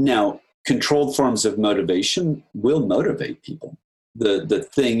 Now, controlled forms of motivation will motivate people. The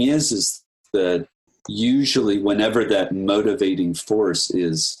thing is that usually whenever that motivating force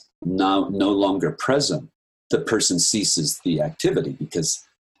is no longer present, the person ceases the activity because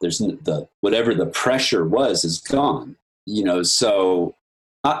there's whatever the pressure was is gone. So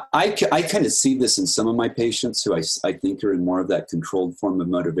I kind of see this in some of my patients who I think are in more of that controlled form of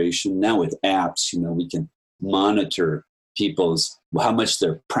motivation. Now with apps, we can monitor how much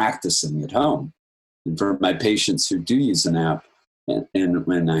they're practicing at home. And for my patients who do use an app, and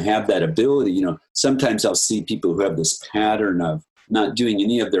when I have that ability, sometimes I'll see people who have this pattern of not doing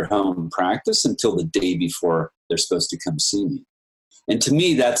any of their home practice until the day before they're supposed to come see me. And to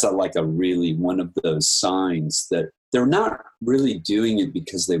me, that's really one of those signs that they're not really doing it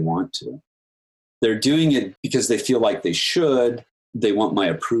because they want to. They're doing it because they feel like they should. They want my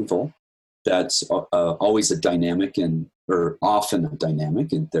approval. That's always a dynamic or often a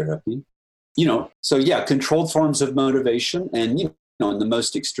dynamic in therapy. So yeah, controlled forms of motivation. And, in the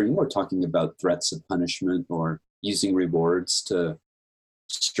most extreme, we're talking about threats of punishment or using rewards to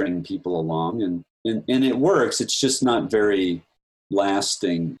string people along. And it works. It's just not very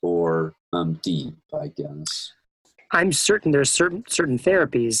lasting or deep, I guess. I'm certain there's certain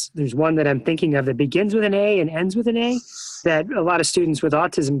therapies. There's one that I'm thinking of that begins with an A and ends with an A that a lot of students with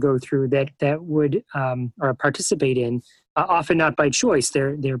autism go through that would or participate in, often not by choice.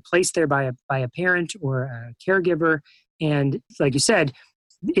 They're placed there by a parent or a caregiver. And like you said,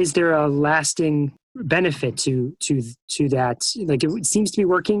 is there a lasting benefit to that? Like it seems to be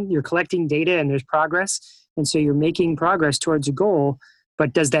working. You're collecting data and there's progress. And so you're making progress towards a goal.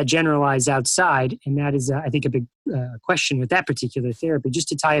 But does that generalize outside? And that is, I think, a big question with that particular therapy. Just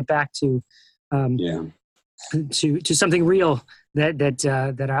to tie it back to something real that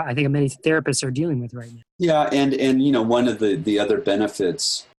I think many therapists are dealing with right now. Yeah, and one of the other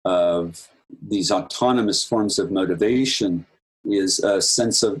benefits of these autonomous forms of motivation is a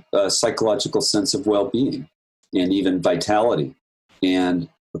psychological sense of well-being and even vitality. And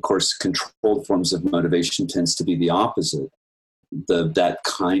of course, controlled forms of motivation tends to be the opposite. That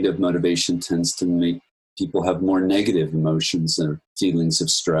kind of motivation tends to make people have more negative emotions or feelings of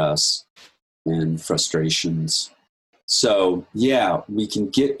stress and frustrations. So yeah, we can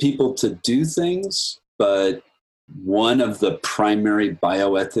get people to do things, but one of the primary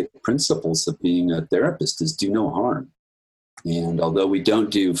bioethic principles of being a therapist is do no harm. And although we don't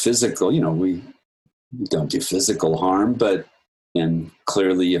do physical, we don't do physical harm, and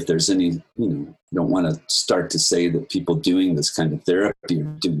clearly if there's any, you don't want to start to say that people doing this kind of therapy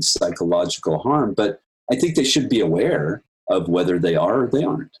are doing psychological harm, but I think they should be aware of whether they are or they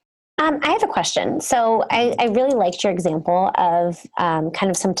aren't. I have a question. So I really liked your example of kind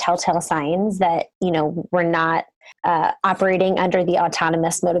of some telltale signs that, we're not operating under the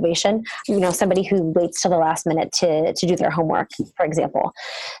autonomous motivation, somebody who waits till the last minute to do their homework, for example.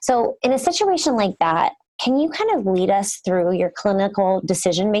 So in a situation like that, can you kind of lead us through your clinical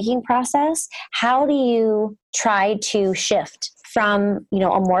decision-making process? How do you try to shift from,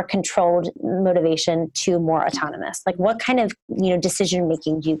 a more controlled motivation to more autonomous? Like what kind of,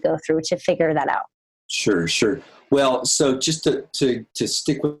 decision-making do you go through to figure that out? Sure. Well, so just to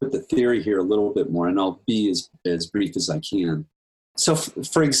stick with the theory here a little bit more, and I'll be as brief as I can. So,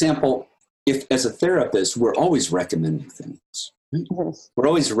 for example, if as a therapist, we're always recommending things, right? Yes. We're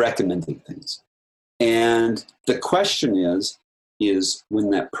always recommending things. And the question is when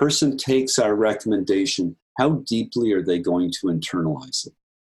that person takes our recommendation, how deeply are they going to internalize it?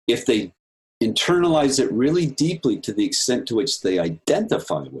 If they internalize it really deeply to the extent to which they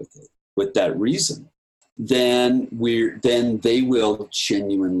identify with it, with that reason, then they will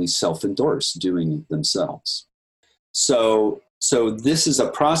genuinely self-endorse doing it themselves. So this is a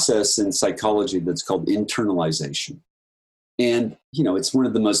process in psychology that's called internalization. And, it's one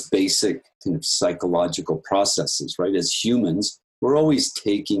of the most basic kind of psychological processes, right? As humans, we're always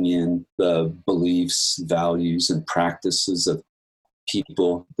taking in the beliefs, values, and practices of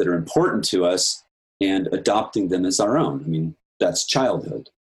people that are important to us and adopting them as our own. I mean, that's childhood.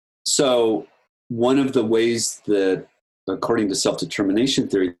 So one of the ways that, according to self-determination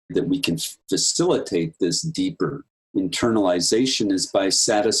theory, that we can facilitate this deeper internalization is by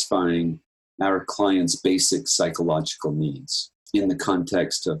satisfying our clients' basic psychological needs in the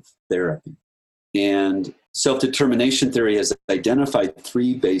context of therapy. And self-determination theory has identified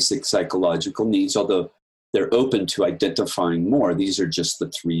 3 basic psychological needs, although they're open to identifying more. These are just the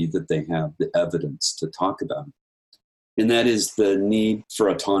 3 that they have the evidence to talk about. And that is the need for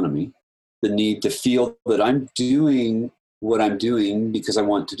autonomy, the need to feel that I'm doing what I'm doing because I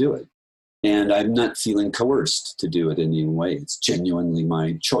want to do it. And I'm not feeling coerced to do it in any way. It's genuinely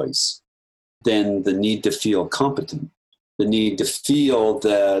my choice. Then the need to feel competent, the need to feel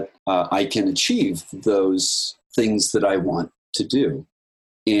that I can achieve those things that I want to do.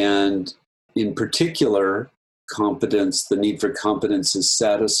 And in particular, competence, the need for competence is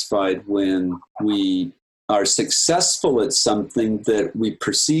satisfied when we are successful at something that we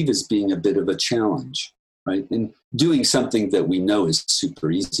perceive as being a bit of a challenge, right? And doing something that we know is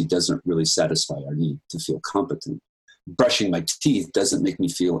super easy doesn't really satisfy our need to feel competent. Brushing my teeth doesn't make me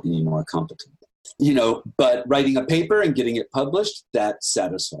feel any more competent. But writing a paper and getting it published, that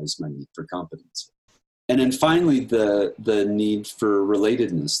satisfies my need for competence. And then finally, the need for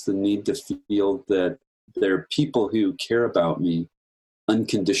relatedness, the need to feel that there are people who care about me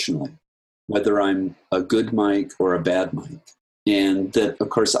unconditionally, whether I'm a good Mike or a bad Mike. And that, of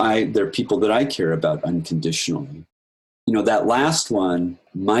course, there are people that I care about unconditionally. That last one,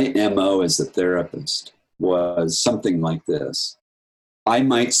 my MO as a therapist was something like this. I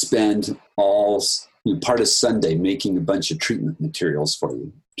might spend part of Sunday making a bunch of treatment materials for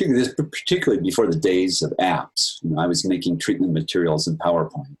you, particularly before the days of apps. I was making treatment materials in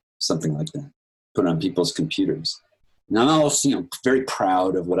PowerPoint, something like that, put on people's computers. And I'm also, very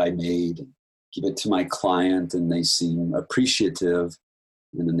proud of what I made and give it to my client, and they seem appreciative.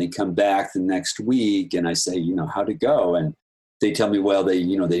 And then they come back the next week and I say, how'd it go? And they tell me, well, they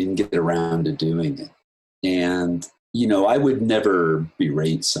didn't get around to doing it. And, I would never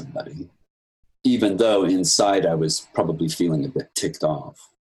berate somebody, even though inside I was probably feeling a bit ticked off.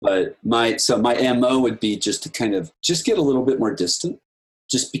 But my MO would be just to kind of just get a little bit more distant,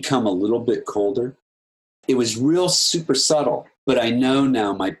 just become a little bit colder. It was real super subtle, but I know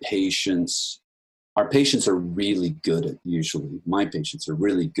now our patients are really good at, my patients are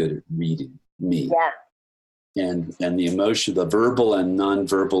really good at reading me. Yeah. And the emotion, the verbal and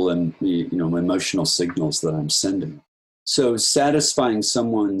nonverbal and emotional signals that I'm sending. So satisfying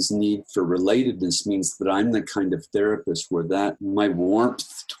someone's need for relatedness means that I'm the kind of therapist where that my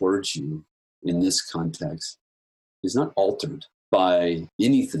warmth towards you in this context is not altered by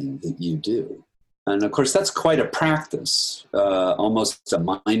anything that you do. And of course, that's quite a practice, almost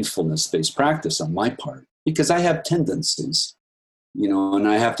a mindfulness-based practice on my part, because I have tendencies, and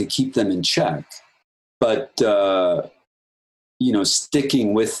I have to keep them in check. But,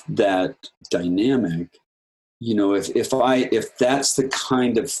 sticking with that dynamic, if that's the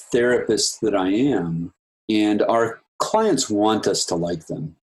kind of therapist that I am, and our clients want us to like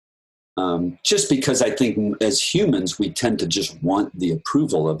them, just because I think as humans, we tend to just want the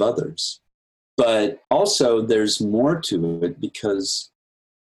approval of others. But also there's more to it because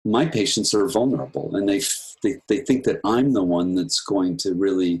my patients are vulnerable and they think that I'm the one that's going to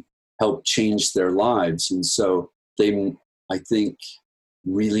really help change their lives. And so they, I think,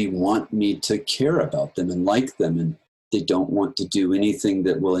 really want me to care about them and like them, and they don't want to do anything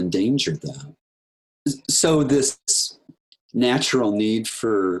that will endanger them. So this natural need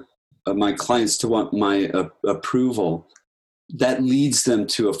for my clients to want my approval, that leads them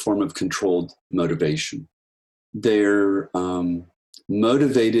to a form of controlled motivation. They're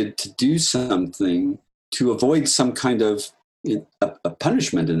motivated to do something to avoid some kind of a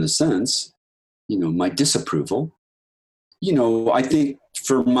punishment in a sense. my disapproval. I think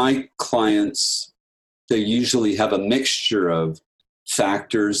for my clients, they usually have a mixture of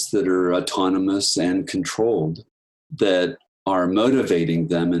factors that are autonomous and controlled that are motivating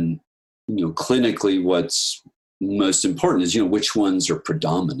them. And, clinically, what's most important is, which ones are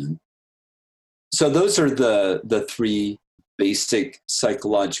predominant. So those are the three basic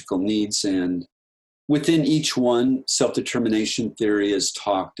psychological needs. And within each one, self-determination theory has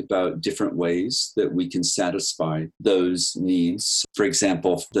talked about different ways that we can satisfy those needs. For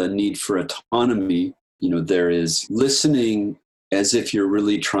example, the need for autonomy, there is listening as if you're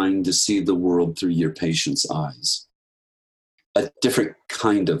really trying to see the world through your patient's eyes. A different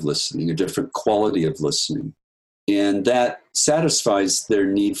kind of listening, a different quality of listening. And that satisfies their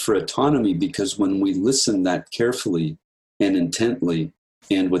need for autonomy, because when we listen that carefully and intently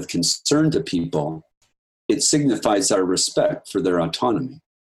and with concern to people, it signifies our respect for their autonomy.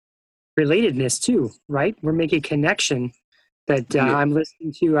 Relatedness too, right? We're making a connection that I'm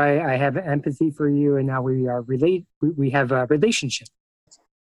listening to. I have empathy for you, and now we are we have a relationship.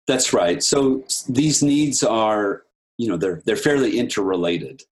 That's right. So these needs are, they're fairly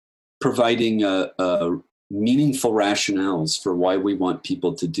interrelated, providing a meaningful rationales for why we want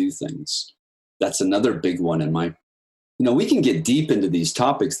people to do things. That's another big one in my. We can get deep into these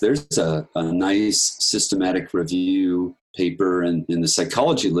topics. There's a nice systematic review paper in the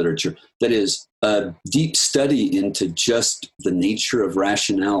psychology literature that is a deep study into just the nature of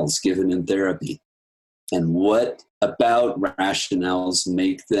rationales given in therapy and what about rationales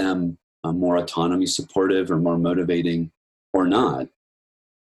make them more autonomy supportive or more motivating or not.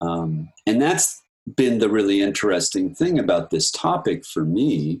 And that's been the really interesting thing about this topic for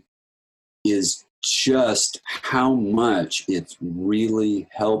me, is just how much it's really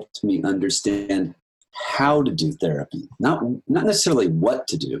helped me understand how to do therapy. Not necessarily what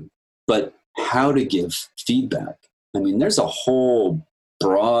to do, but how to give feedback. I mean, there's a whole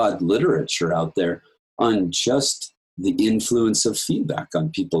broad literature out there on just the influence of feedback on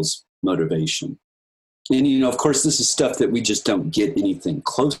people's motivation. And, of course, this is stuff that we just don't get anything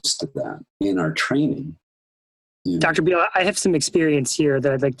close to that in our training. Dr. Beal, I have some experience here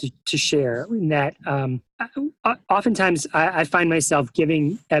that I'd like to share, in that oftentimes I find myself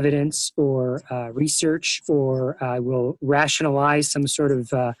giving evidence or research, or I will rationalize some sort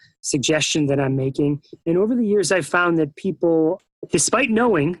of suggestion that I'm making. And over the years, I've found that people, despite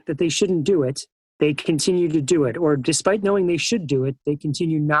knowing that they shouldn't do it, they continue to do it. Or despite knowing they should do it, they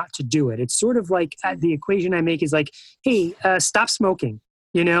continue not to do it. It's sort of like the equation I make is like, hey, stop smoking,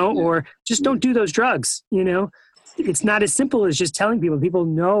 or just don't do those drugs, It's not as simple as just telling people. People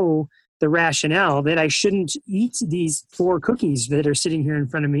know the rationale that I shouldn't eat these 4 cookies that are sitting here in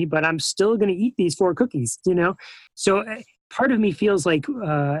front of me, but I'm still going to eat these 4 cookies, So part of me feels like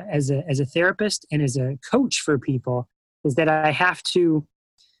as a therapist and as a coach for people is that I have to,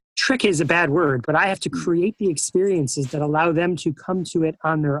 trick is a bad word, but I have to create the experiences that allow them to come to it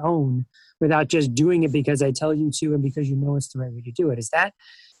on their own without just doing it because I tell you to and because it's the right way to do it. Does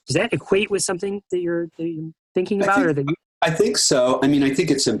that equate with something that you're thinking about? I think so. I mean, I think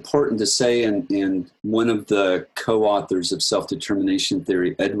it's important to say, and one of the co-authors of Self-Determination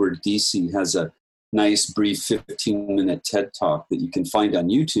Theory, Edward Deci, has a nice brief 15-minute TED Talk that you can find on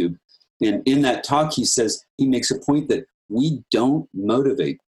YouTube. And in that talk, he makes a point that we don't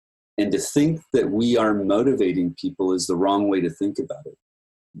motivate. And to think that we are motivating people is the wrong way to think about it.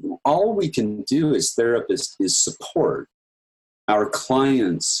 All we can do as therapists is support our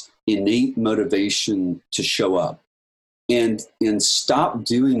clients' innate motivation to show up and stop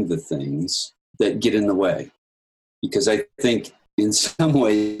doing the things that get in the way. Because I think in some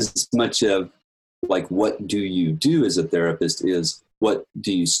ways, as much of like, what do you do as a therapist is what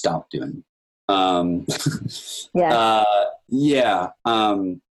do you stop doing?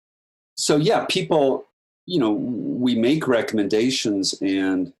 So people, we make recommendations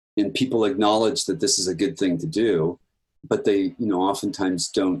and people acknowledge that this is a good thing to do, but they, oftentimes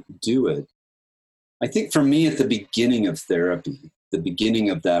don't do it. I think for me at the beginning of therapy, the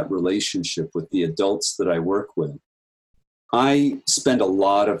beginning of that relationship with the adults that I work with, I spend a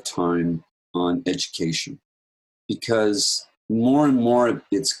lot of time on education, because more and more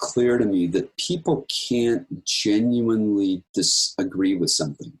it's clear to me that people can't genuinely disagree with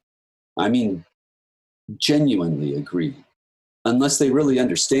something. I mean, genuinely agree, unless they really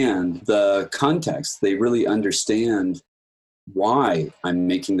understand the context. They really understand why I'm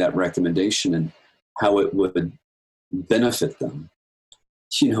making that recommendation and how it would benefit them.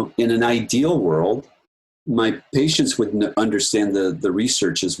 In an ideal world, my patients would understand the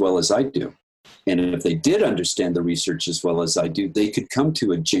research as well as I do. And if they did understand the research as well as I do, they could come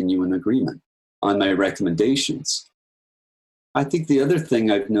to a genuine agreement. on my recommendations. I think the other thing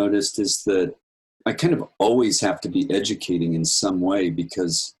I've noticed is that I kind of always have to be educating in some way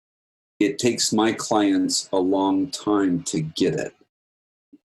because it takes my clients a long time to get it.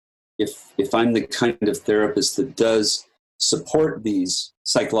 If I'm the kind of therapist that does support these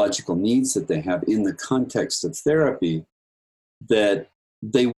psychological needs that they have in the context of therapy, that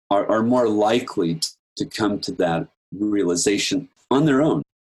they are more likely to come to that realization on their own.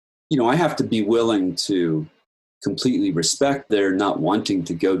 I have to be willing to completely respect their not wanting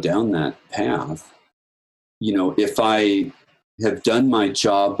to go down that path. If I have done my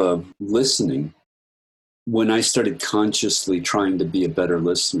job of listening, when I started consciously trying to be a better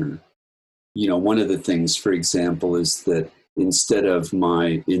listener, one of the things, for example, is that instead of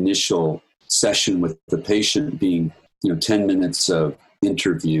my initial session with the patient being, 10 minutes of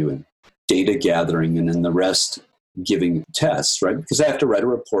interview and data gathering and then the rest giving tests, right? Because I have to write a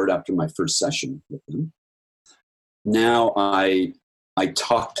report after my first session with them. Now I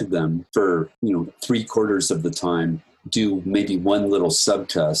talk to them for, 3/4 of the time, do maybe one little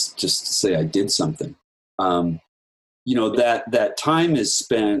subtest just to say I did something. That time is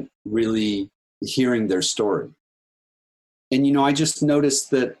spent really hearing their story. And, I just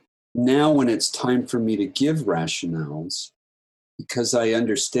noticed that now when it's time for me to give rationales, because I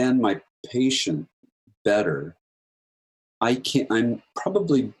understand my patient better, I'm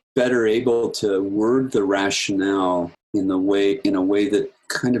probably better able to word the rationale in a way that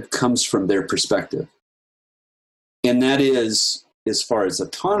kind of comes from their perspective. And that is, as far as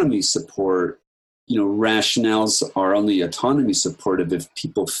autonomy support, rationales are only autonomy supportive if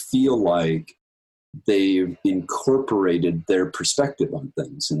people feel like they've incorporated their perspective on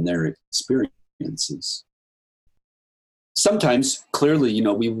things and their experiences. Sometimes, clearly,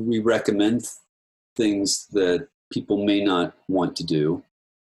 we recommend things that people may not want to do.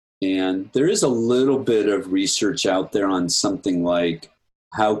 And there is a little bit of research out there on something like,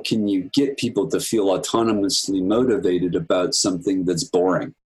 how can you get people to feel autonomously motivated about something that's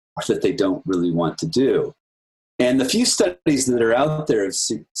boring or that they don't really want to do? And the few studies that are out there have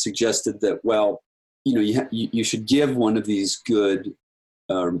suggested that, well, you should give one of these good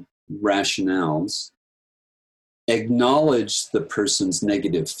rationales, acknowledge the person's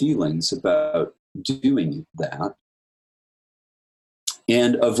negative feelings about doing that,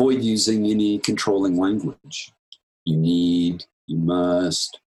 and avoid using any controlling language. You need, you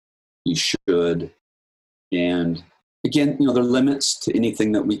must, you should. And again, there are limits to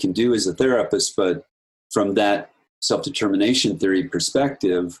anything that we can do as a therapist, but from that self-determination theory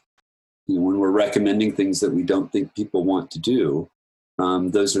perspective, when we're recommending things that we don't think people want to do,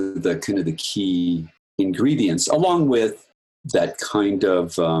 those are the kind of the key ingredients, along with that kind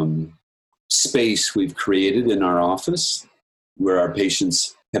of space we've created in our office where our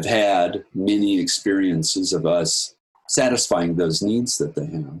patients have had many experiences of us satisfying those needs that they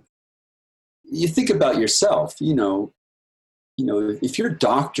have. You think about yourself, if your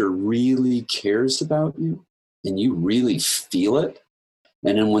doctor really cares about you and you really feel it,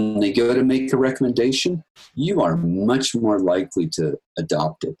 and then when they go to make a recommendation, you are much more likely to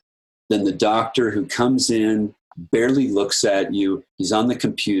adopt it than the doctor who comes in, barely looks at you, he's on the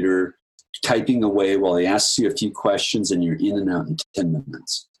computer, typing away while he asks you a few questions and you're in and out in 10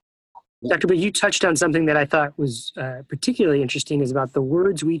 minutes. Dr. But you touched on something that I thought was particularly interesting, is about the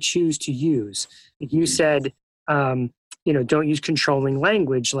words we choose to use. You said, don't use controlling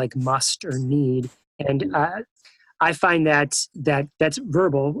language like must or need. And I find that's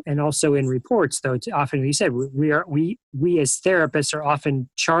verbal, and also in reports, though. It's often, you said, we as therapists are often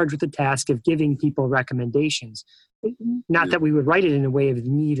charged with the task of giving people recommendations. Not that we would write it in a way of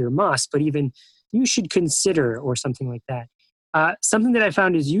need or must, but even you should consider or something like that. Something that I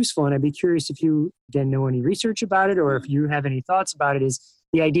found is useful, and I'd be curious if you, again, know any research about it or if you have any thoughts about it, is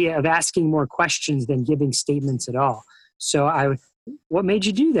the idea of asking more questions than giving statements at all. So what made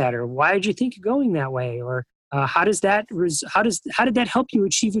you do that? Or why did you think of going that way? Or how did that help you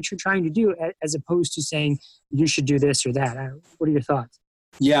achieve what you're trying to do, as opposed to saying you should do this or that? What are your thoughts?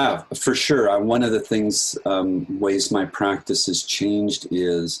 Yeah, for sure. One of the things, ways my practice has changed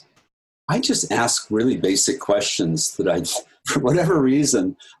is I just ask really basic questions that for whatever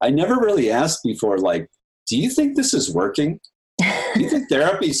reason, I never really asked before. Like, do you think this is working? Do you think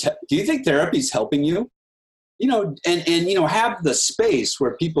therapy's helping you? And have the space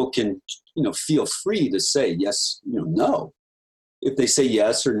where people can, feel free to say yes, no. If they say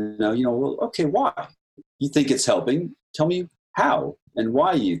yes or no, well, okay, why? You think it's helping? Tell me how and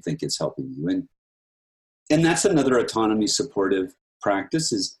why you think it's helping you. And that's another autonomy supportive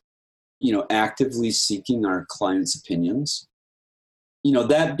practice, is, actively seeking our clients' opinions.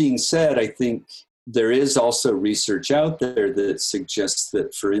 that being said, I think there is also research out there that suggests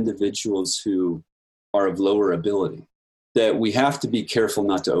that for individuals who are of lower ability, that we have to be careful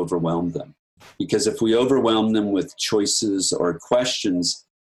not to overwhelm them. Because if we overwhelm them with choices or questions,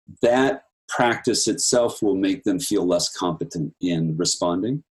 that practice itself will make them feel less competent in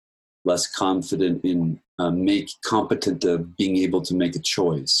responding, less confident in competent of being able to make a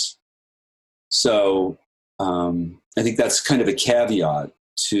choice. So I think that's kind of a caveat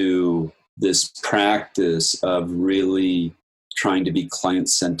to this practice of really trying to be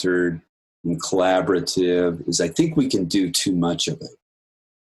client-centered and collaborative, is I think we can do too much of it.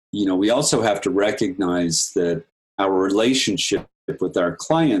 We also have to recognize that our relationship with our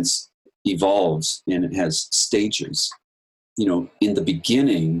clients evolves and it has stages. In the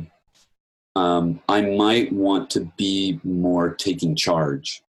beginning, I might want to be more taking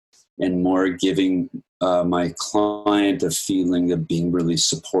charge and more giving my client a feeling of being really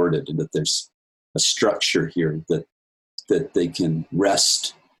supported, and that there's a structure here that they can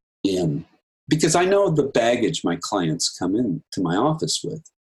rest in. Because I know the baggage my clients come in to my office with,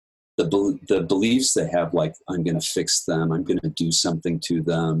 the beliefs they have, like, I'm going to fix them, I'm going to do something to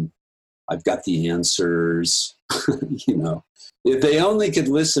them, I've got the answers. If they only could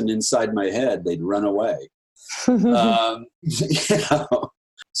listen inside my head, they'd run away.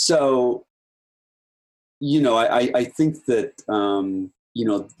 So, I think that,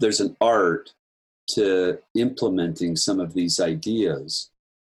 there's an art to implementing some of these ideas,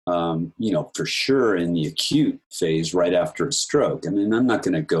 for sure in the acute phase right after a stroke. I mean, I'm not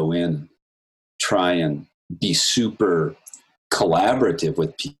going to go in and try and be super collaborative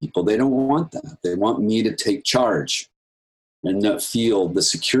with people. They don't want that. They want me to take charge and not feel the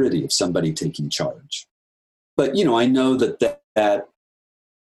security of somebody taking charge. But, I know that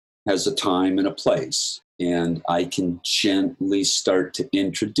has a time and a place, and I can gently start to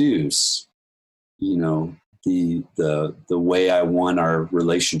introduce, the way I want our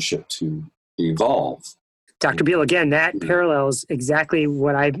relationship to evolve. Dr. Beal, again, that parallels exactly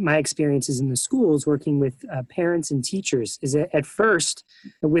what my experiences in the schools working with parents and teachers. Is that at first,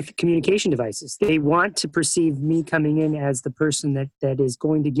 with communication devices, they want to perceive me coming in as the person that is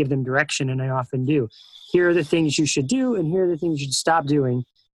going to give them direction, and I often do. Here are the things you should do, and here are the things you should stop doing,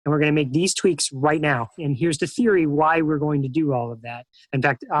 and we're going to make these tweaks right now. And here's the theory why we're going to do all of that. In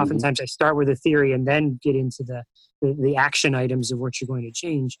fact, oftentimes I start with a theory and then get into the action items of what you're going to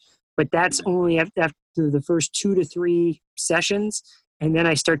change. But that's only after the first 2 to 3 sessions. And then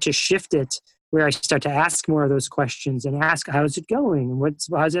I start to shift it where I start to ask more of those questions and ask, how's it going? And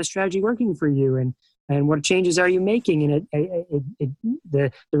how's that strategy working for you? And what changes are you making? And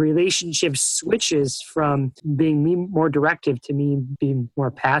the relationship switches from being me more directive to me being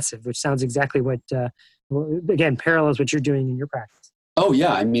more passive, which sounds exactly what, again, parallels what you're doing in your practice. Oh,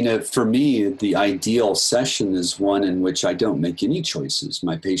 yeah. I mean, for me, the ideal session is one in which I don't make any choices.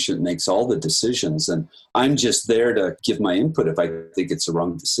 My patient makes all the decisions, and I'm just there to give my input if I think it's a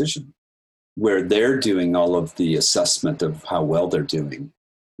wrong decision, where they're doing all of the assessment of how well they're doing.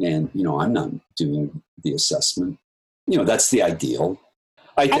 And, I'm not doing the assessment. That's the ideal.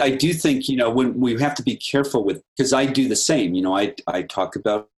 I do think, when we have to be careful with, because I do the same, I talk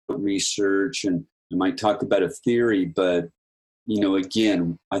about research and I might talk about a theory, but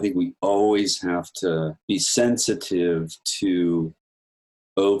again, I think we always have to be sensitive to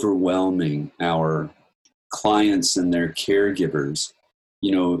overwhelming our clients and their caregivers,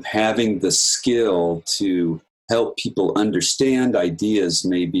 having the skill to help people understand ideas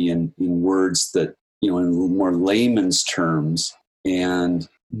maybe in words that, in more layman's terms, and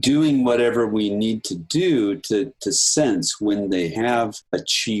doing whatever we need to do to sense when they have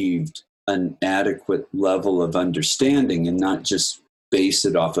achieved an adequate level of understanding, and not just base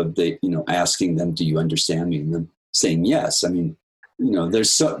it off of asking them, do you understand me? And them saying yes. I mean,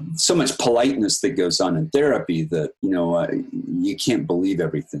 there's so much politeness that goes on in therapy that, you can't believe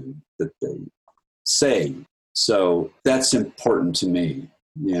everything that they say. So that's important to me.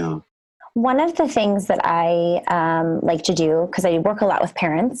 Yeah. One of the things that I like to do, because I work a lot with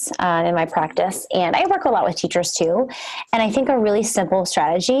parents in my practice, and I work a lot with teachers too. And I think a really simple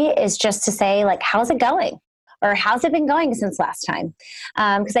strategy is just to say, like, how's it going? Or how's it been going since last time?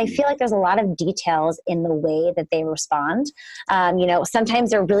 Because I feel like there's a lot of details in the way that they respond.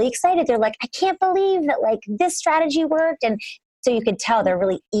 Sometimes they're really excited. They're like, I can't believe that, like, this strategy worked. And So you could tell they're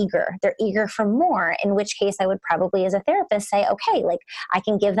really eager. They're eager for more, in which case I would probably as a therapist say, okay, like I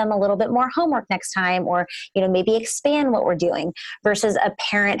can give them a little bit more homework next time, or, maybe expand what we're doing, versus a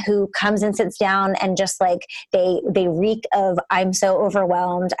parent who comes and sits down and just like they reek of, I'm so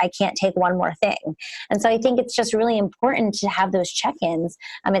overwhelmed, I can't take one more thing. And so I think it's just really important to have those check-ins.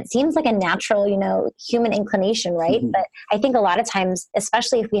 It seems like a natural, human inclination, right? Mm-hmm. But I think a lot of times,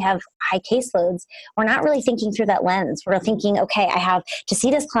 especially if we have high caseloads, we're not really thinking through that lens. We're thinking, okay, I have to see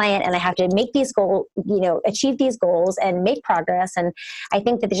this client and I have to make these goals, achieve these goals and make progress. And I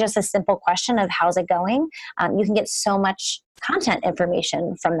think that it's just a simple question of how's it going? You can get so much content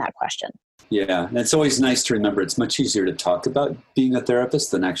information from that question. Yeah, and it's always nice to remember it's much easier to talk about being a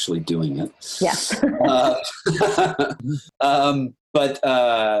therapist than actually doing it. Yeah. But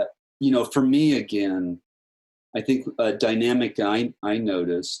for me, again, I think a dynamic I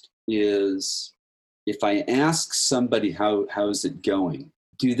noticed is if I ask somebody how's it going,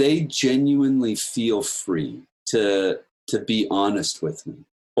 do they genuinely feel free to be honest with me?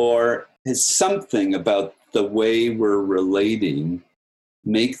 Or is something about the way we're relating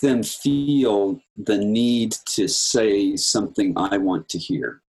make them feel the need to say something I want to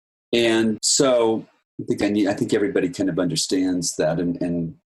hear? And so I think everybody kind of understands that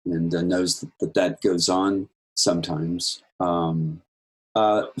and knows that goes on sometimes.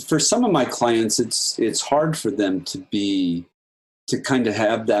 For some of my clients, it's hard for them to kind of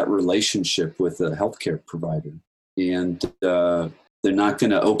have that relationship with a healthcare provider, and they're not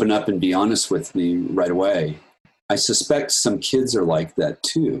going to open up and be honest with me right away. I suspect some kids are like that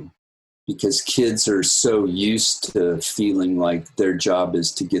too, because kids are so used to feeling like their job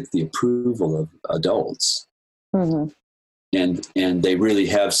is to get the approval of adults. Mm-hmm. And they really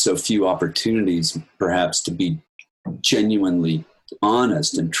have so few opportunities perhaps to be genuinely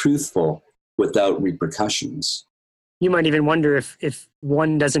honest and truthful without repercussions. You might even wonder if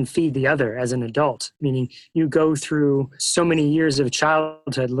one doesn't feed the other as an adult, meaning you go through so many years of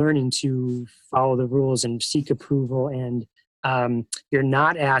childhood learning to follow the rules and seek approval, and you're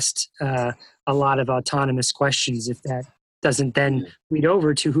not asked a lot of autonomous questions if that doesn't then lead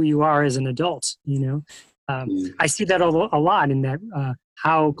over to who you are as an adult, I see that a lot in that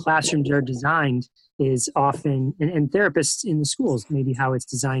how classrooms are designed is often, and therapists in the schools, maybe how it's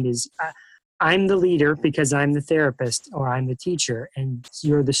designed is, I'm the leader because I'm the therapist, or I'm the teacher, and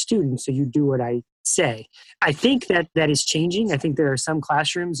you're the student, so you do what I say. I think that is changing. I think there are some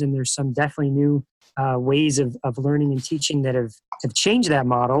classrooms, and there's some definitely new ways of learning and teaching that have changed that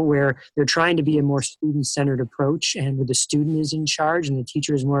model, where they're trying to be a more student-centered approach, and where the student is in charge and the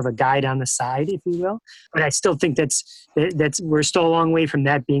teacher is more of a guide on the side, if you will. But I still think that's we're still a long way from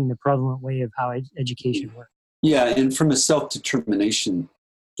that being the prevalent way of how education works. Yeah, and from a self-determination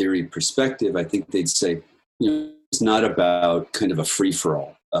theory perspective, I think they'd say, it's not about kind of a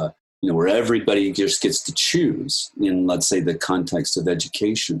free-for-all, where everybody just gets to choose in, let's say, the context of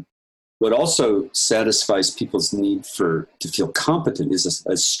education. What also satisfies people's need to feel competent is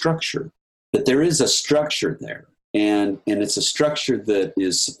a structure, that there is a structure there, and it's a structure that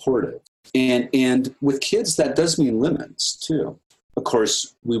is supportive. And with kids, that does mean limits too. Of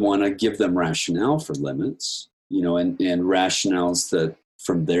course, we want to give them rationale for limits, and rationales that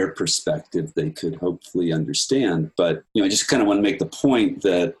from their perspective they could hopefully understand. But, I just kind of want to make the point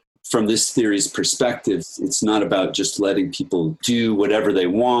that from this theory's perspective, it's not about just letting people do whatever they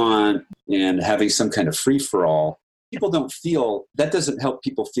want and having some kind of free-for-all. People don't feel, that doesn't help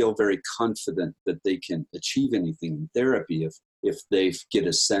people feel very confident that they can achieve anything in therapy if they get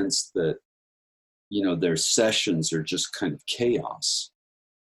a sense that, their sessions are just kind of chaos,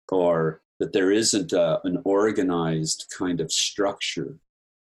 or that there isn't an organized kind of structure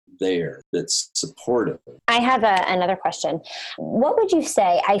there that's supportive. I have another question. What would you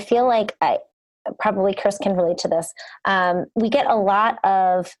say? I feel like probably Chris can relate to this. We get a lot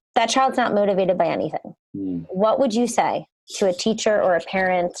of that child's not motivated by anything. What would you say to a teacher or a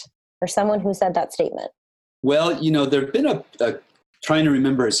parent or someone who said that statement? Well, there've been a trying to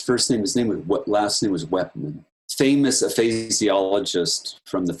remember his last name was Wetman, famous aphasiologist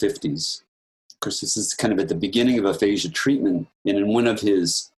from the 50s. Of course, this is kind of at the beginning of aphasia treatment, and in one of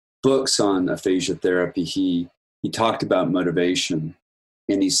his books on aphasia therapy, he talked about motivation.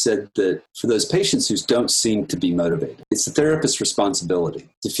 And he said that for those patients who don't seem to be motivated, it's the therapist's responsibility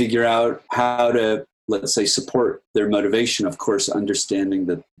to figure out how to, let's say, support their motivation, of course, understanding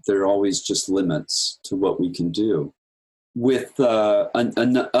that there are always just limits to what we can do. With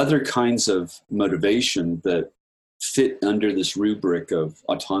other kinds of motivation that fit under this rubric of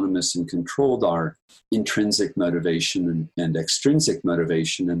autonomous and controlled are intrinsic motivation and extrinsic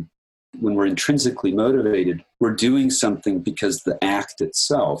motivation. And When we're intrinsically motivated, we're doing something because the act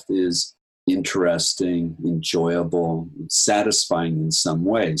itself is interesting, enjoyable, satisfying in some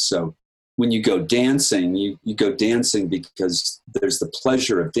way. So when you go dancing, you go dancing because there's the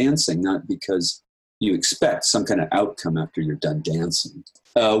pleasure of dancing, not because you expect some kind of outcome after you're done dancing.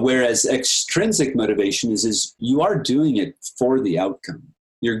 Whereas extrinsic motivation is you are doing it for the outcome.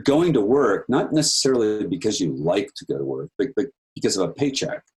 You're going to work, not necessarily because you like to go to work, but because of a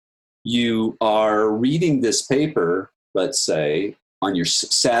paycheck. You are reading this paper, let's say, on your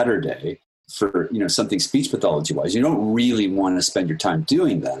Saturday for something speech pathology wise. You don't really want to spend your time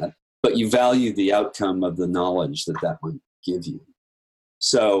doing that, but you value the outcome of the knowledge that might give you.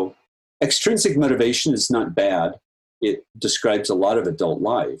 So extrinsic motivation is not bad. It describes a lot of adult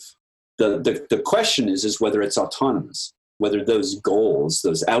life. The question is whether it's autonomous, whether those goals,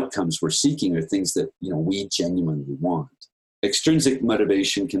 those outcomes we're seeking are things that we genuinely want. Extrinsic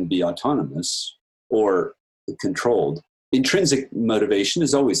motivation can be autonomous or controlled. Intrinsic motivation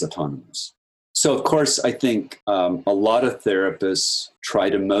is always autonomous. So, of course, I think a lot of therapists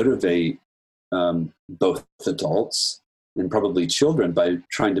try to motivate both adults and probably children by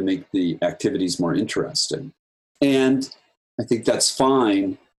trying to make the activities more interesting. And I think that's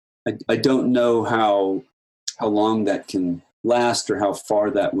fine. I don't know how long that can last or how far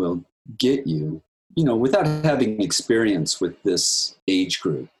that will get you. Without having experience with this age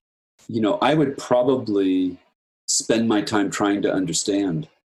group, I would probably spend my time trying to understand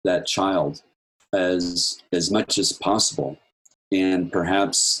that child as much as possible and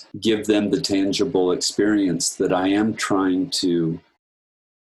perhaps give them the tangible experience that I am trying to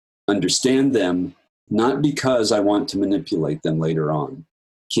understand them, not because I want to manipulate them later on.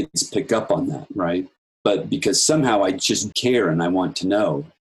 Kids pick up on that, right? But because somehow I just care and I want to know.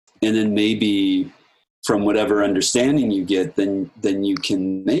 And then maybe from whatever understanding you get, then you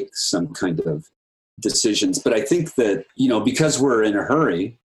can make some kind of decisions. But I think that, because we're in a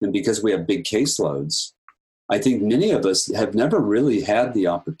hurry and because we have big caseloads, I think many of us have never really had the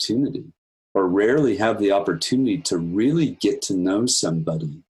opportunity or rarely have the opportunity to really get to know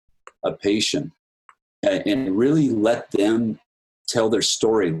somebody, a patient, and really let them tell their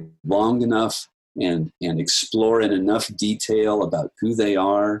story long enough and explore in enough detail about who they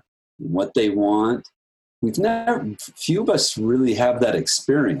are and what they want. Few of us really have that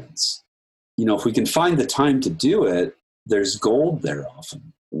experience. If we can find the time to do it, there's gold there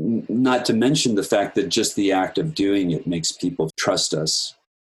often. Not to mention the fact that just the act of doing it makes people trust us.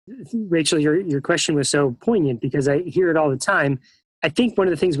 Rachel, your question was so poignant because I hear it all the time. I think one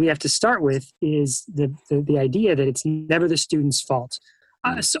of the things we have to start with is the idea that it's never the student's fault.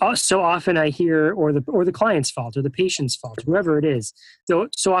 So often I hear, or the client's fault, or the patient's fault, whoever it is.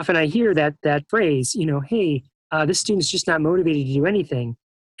 So often I hear that phrase, hey, this student's just not motivated to do anything.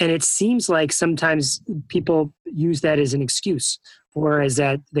 And it seems like sometimes people use that as an excuse, or as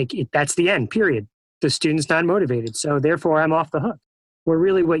that's the end, period. The student's not motivated, so therefore I'm off the hook. Where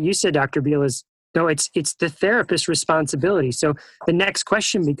really what you said, Dr. Beal, is no, it's the therapist's responsibility. So the next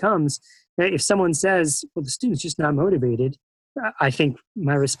question becomes, if someone says, well, the student's just not motivated, I think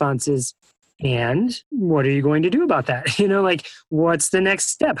my response is, and what are you going to do about that? What's the next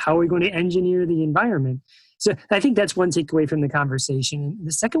step? How are we going to engineer the environment? So I think that's one takeaway from the conversation.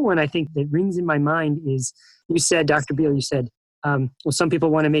 The second one I think that rings in my mind is, you said, Dr. Beal, well, some people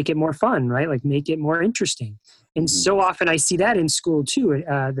want to make it more fun, right? Like make it more interesting. And so often I see that in school too,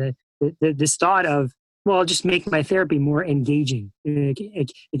 this thought of, well, I'll just make my therapy more engaging.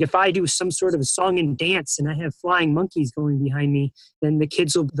 If I do some sort of a song and dance and I have flying monkeys going behind me, then the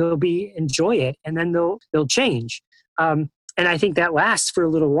kids they'll enjoy it, and then they'll change. And I think that lasts for a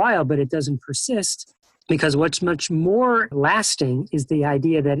little while, but it doesn't persist, because what's much more lasting is the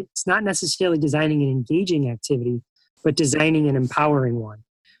idea that it's not necessarily designing an engaging activity, but designing an empowering one.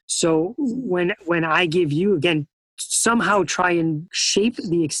 So when I give you, again, somehow try and shape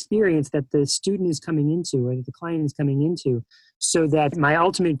the experience that the student is coming into or that the client is coming into, so that my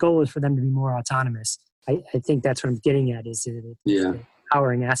ultimate goal is for them to be more autonomous. I think that's what I'm getting at, is the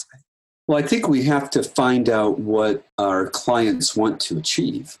empowering aspect. Well, I think we have to find out what our clients want to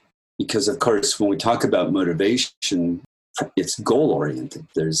achieve, because of course, when we talk about motivation, it's goal-oriented.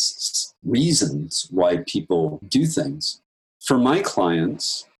 There's reasons why people do things. For my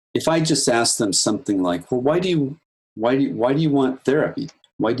clients, if I just ask them something like, well, why do you want therapy?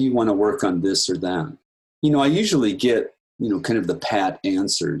 Why do you want to work on this or that? I usually get, kind of the pat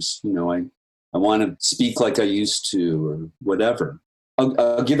answers. I want to speak like I used to, or whatever.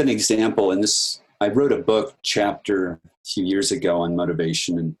 I'll give an example. And I wrote a book chapter a few years ago on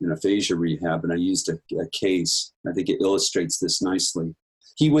motivation and aphasia rehab, and I used a case. I think it illustrates this nicely.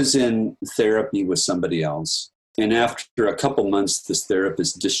 He was in therapy with somebody else. And after a couple months, this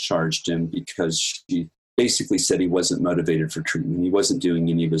therapist discharged him because she basically said he wasn't motivated for treatment. He wasn't doing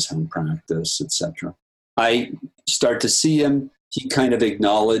any of his home practice, etc. I start to see him. He kind of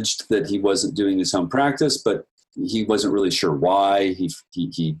acknowledged that he wasn't doing his home practice, but he wasn't really sure why.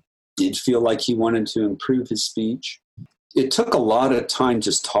 He did feel like he wanted to improve his speech. It took a lot of time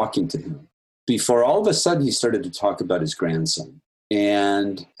just talking to him before all of a sudden he started to talk about his grandson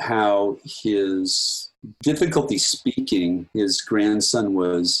and how his difficulty speaking, his grandson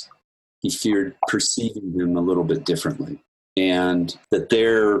he feared perceiving him a little bit differently, and that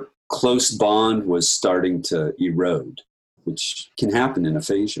their close bond was starting to erode, which can happen in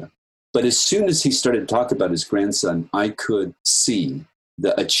aphasia. But as soon as he started to talk about his grandson, I could see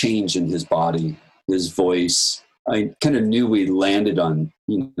a change in his body, his voice. I kind of knew we landed on,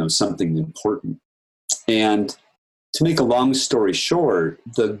 something important. And to make a long story short,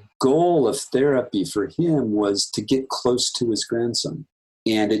 the goal of therapy for him was to get close to his grandson.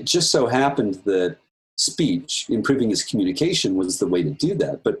 And it just so happened that speech, improving his communication, was the way to do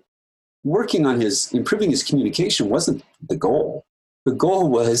that. But working on improving his communication wasn't the goal. The goal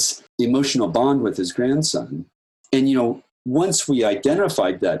was the emotional bond with his grandson. And, once we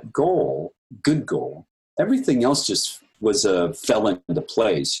identified that goal, good goal, everything else just fell into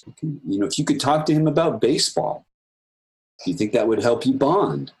place. If you could talk to him about baseball, do you think that would help you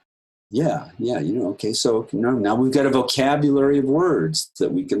bond? Yeah, okay. So now we've got a vocabulary of words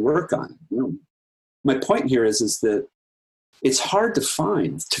that we can work on. My point here is that it's hard to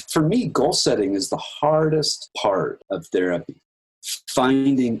find. For me, goal setting is the hardest part of therapy.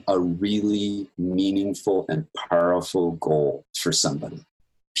 Finding a really meaningful and powerful goal for somebody.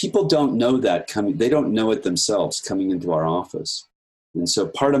 People don't know that they don't know it themselves coming into our office. And so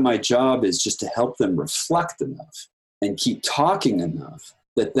part of my job is just to help them reflect enough and keep talking enough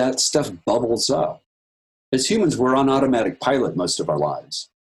that stuff bubbles up. As humans, we're on automatic pilot most of our lives.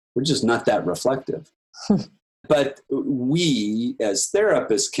 We're just not that reflective. But we, as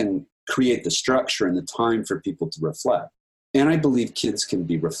therapists, can create the structure and the time for people to reflect. And I believe kids can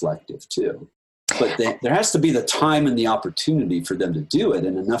be reflective too. But there has to be the time and the opportunity for them to do it,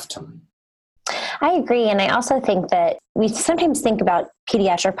 and enough time. I agree. And I also think that we sometimes think about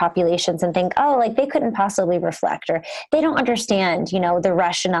pediatric populations and think, they couldn't possibly reflect, or they don't understand, the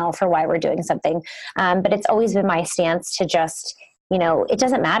rationale for why we're doing something. But it's always been my stance to just, it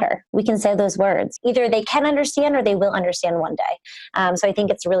doesn't matter. We can say those words. Either they can understand or they will understand one day. So I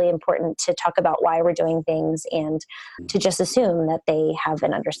think it's really important to talk about why we're doing things and to just assume that they have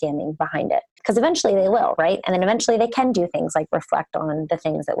an understanding behind it. Because eventually they will, right? And then eventually they can do things like reflect on the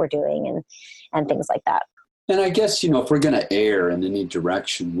things that we're doing and things like that. And I guess, if we're going to err in any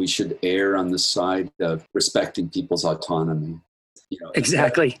direction, we should err on the side of respecting people's autonomy.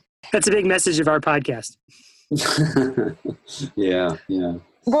 Exactly. That's a big message of our podcast. Yeah.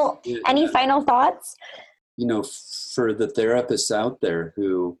 Well, any final thoughts? For the therapists out there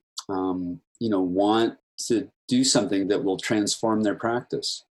who, want to do something that will transform their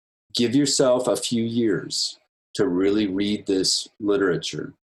practice, give yourself a few years to really read this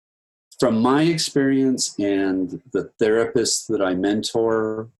literature. From my experience and the therapists that I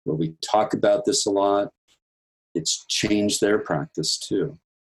mentor, where we talk about this a lot, it's changed their practice too.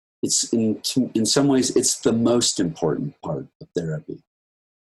 It's in some ways, it's the most important part of therapy.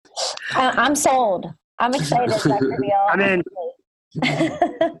 I'm sold. I'm excited, Dr. Beal. I'm in.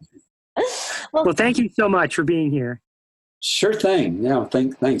 Well, thank you so much for being here. Sure thing. Yeah,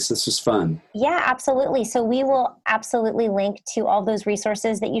 thanks. This was fun. Yeah, absolutely. So we will absolutely link to all those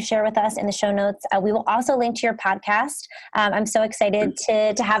resources that you share with us in the show notes. We will also link to your podcast. I'm so excited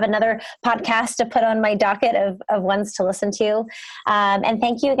to have another podcast to put on my docket of ones to listen to. And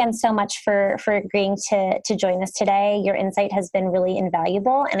thank you again so much for agreeing to join us today. Your insight has been really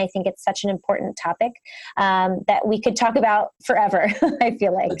invaluable. And I think it's such an important topic that we could talk about forever, I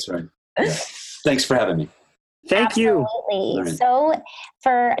feel like. That's right. Yeah. Thanks for having me. Thank you. Absolutely. Right. So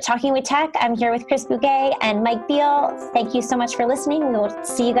for Talking with Tech, I'm here with Chris Bouguet and Mike Beal. Thank you so much for listening. We will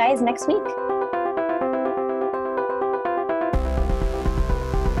see you guys next week.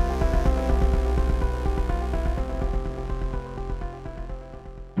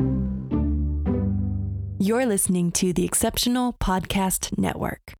 You're listening to the Exceptional Podcast Network.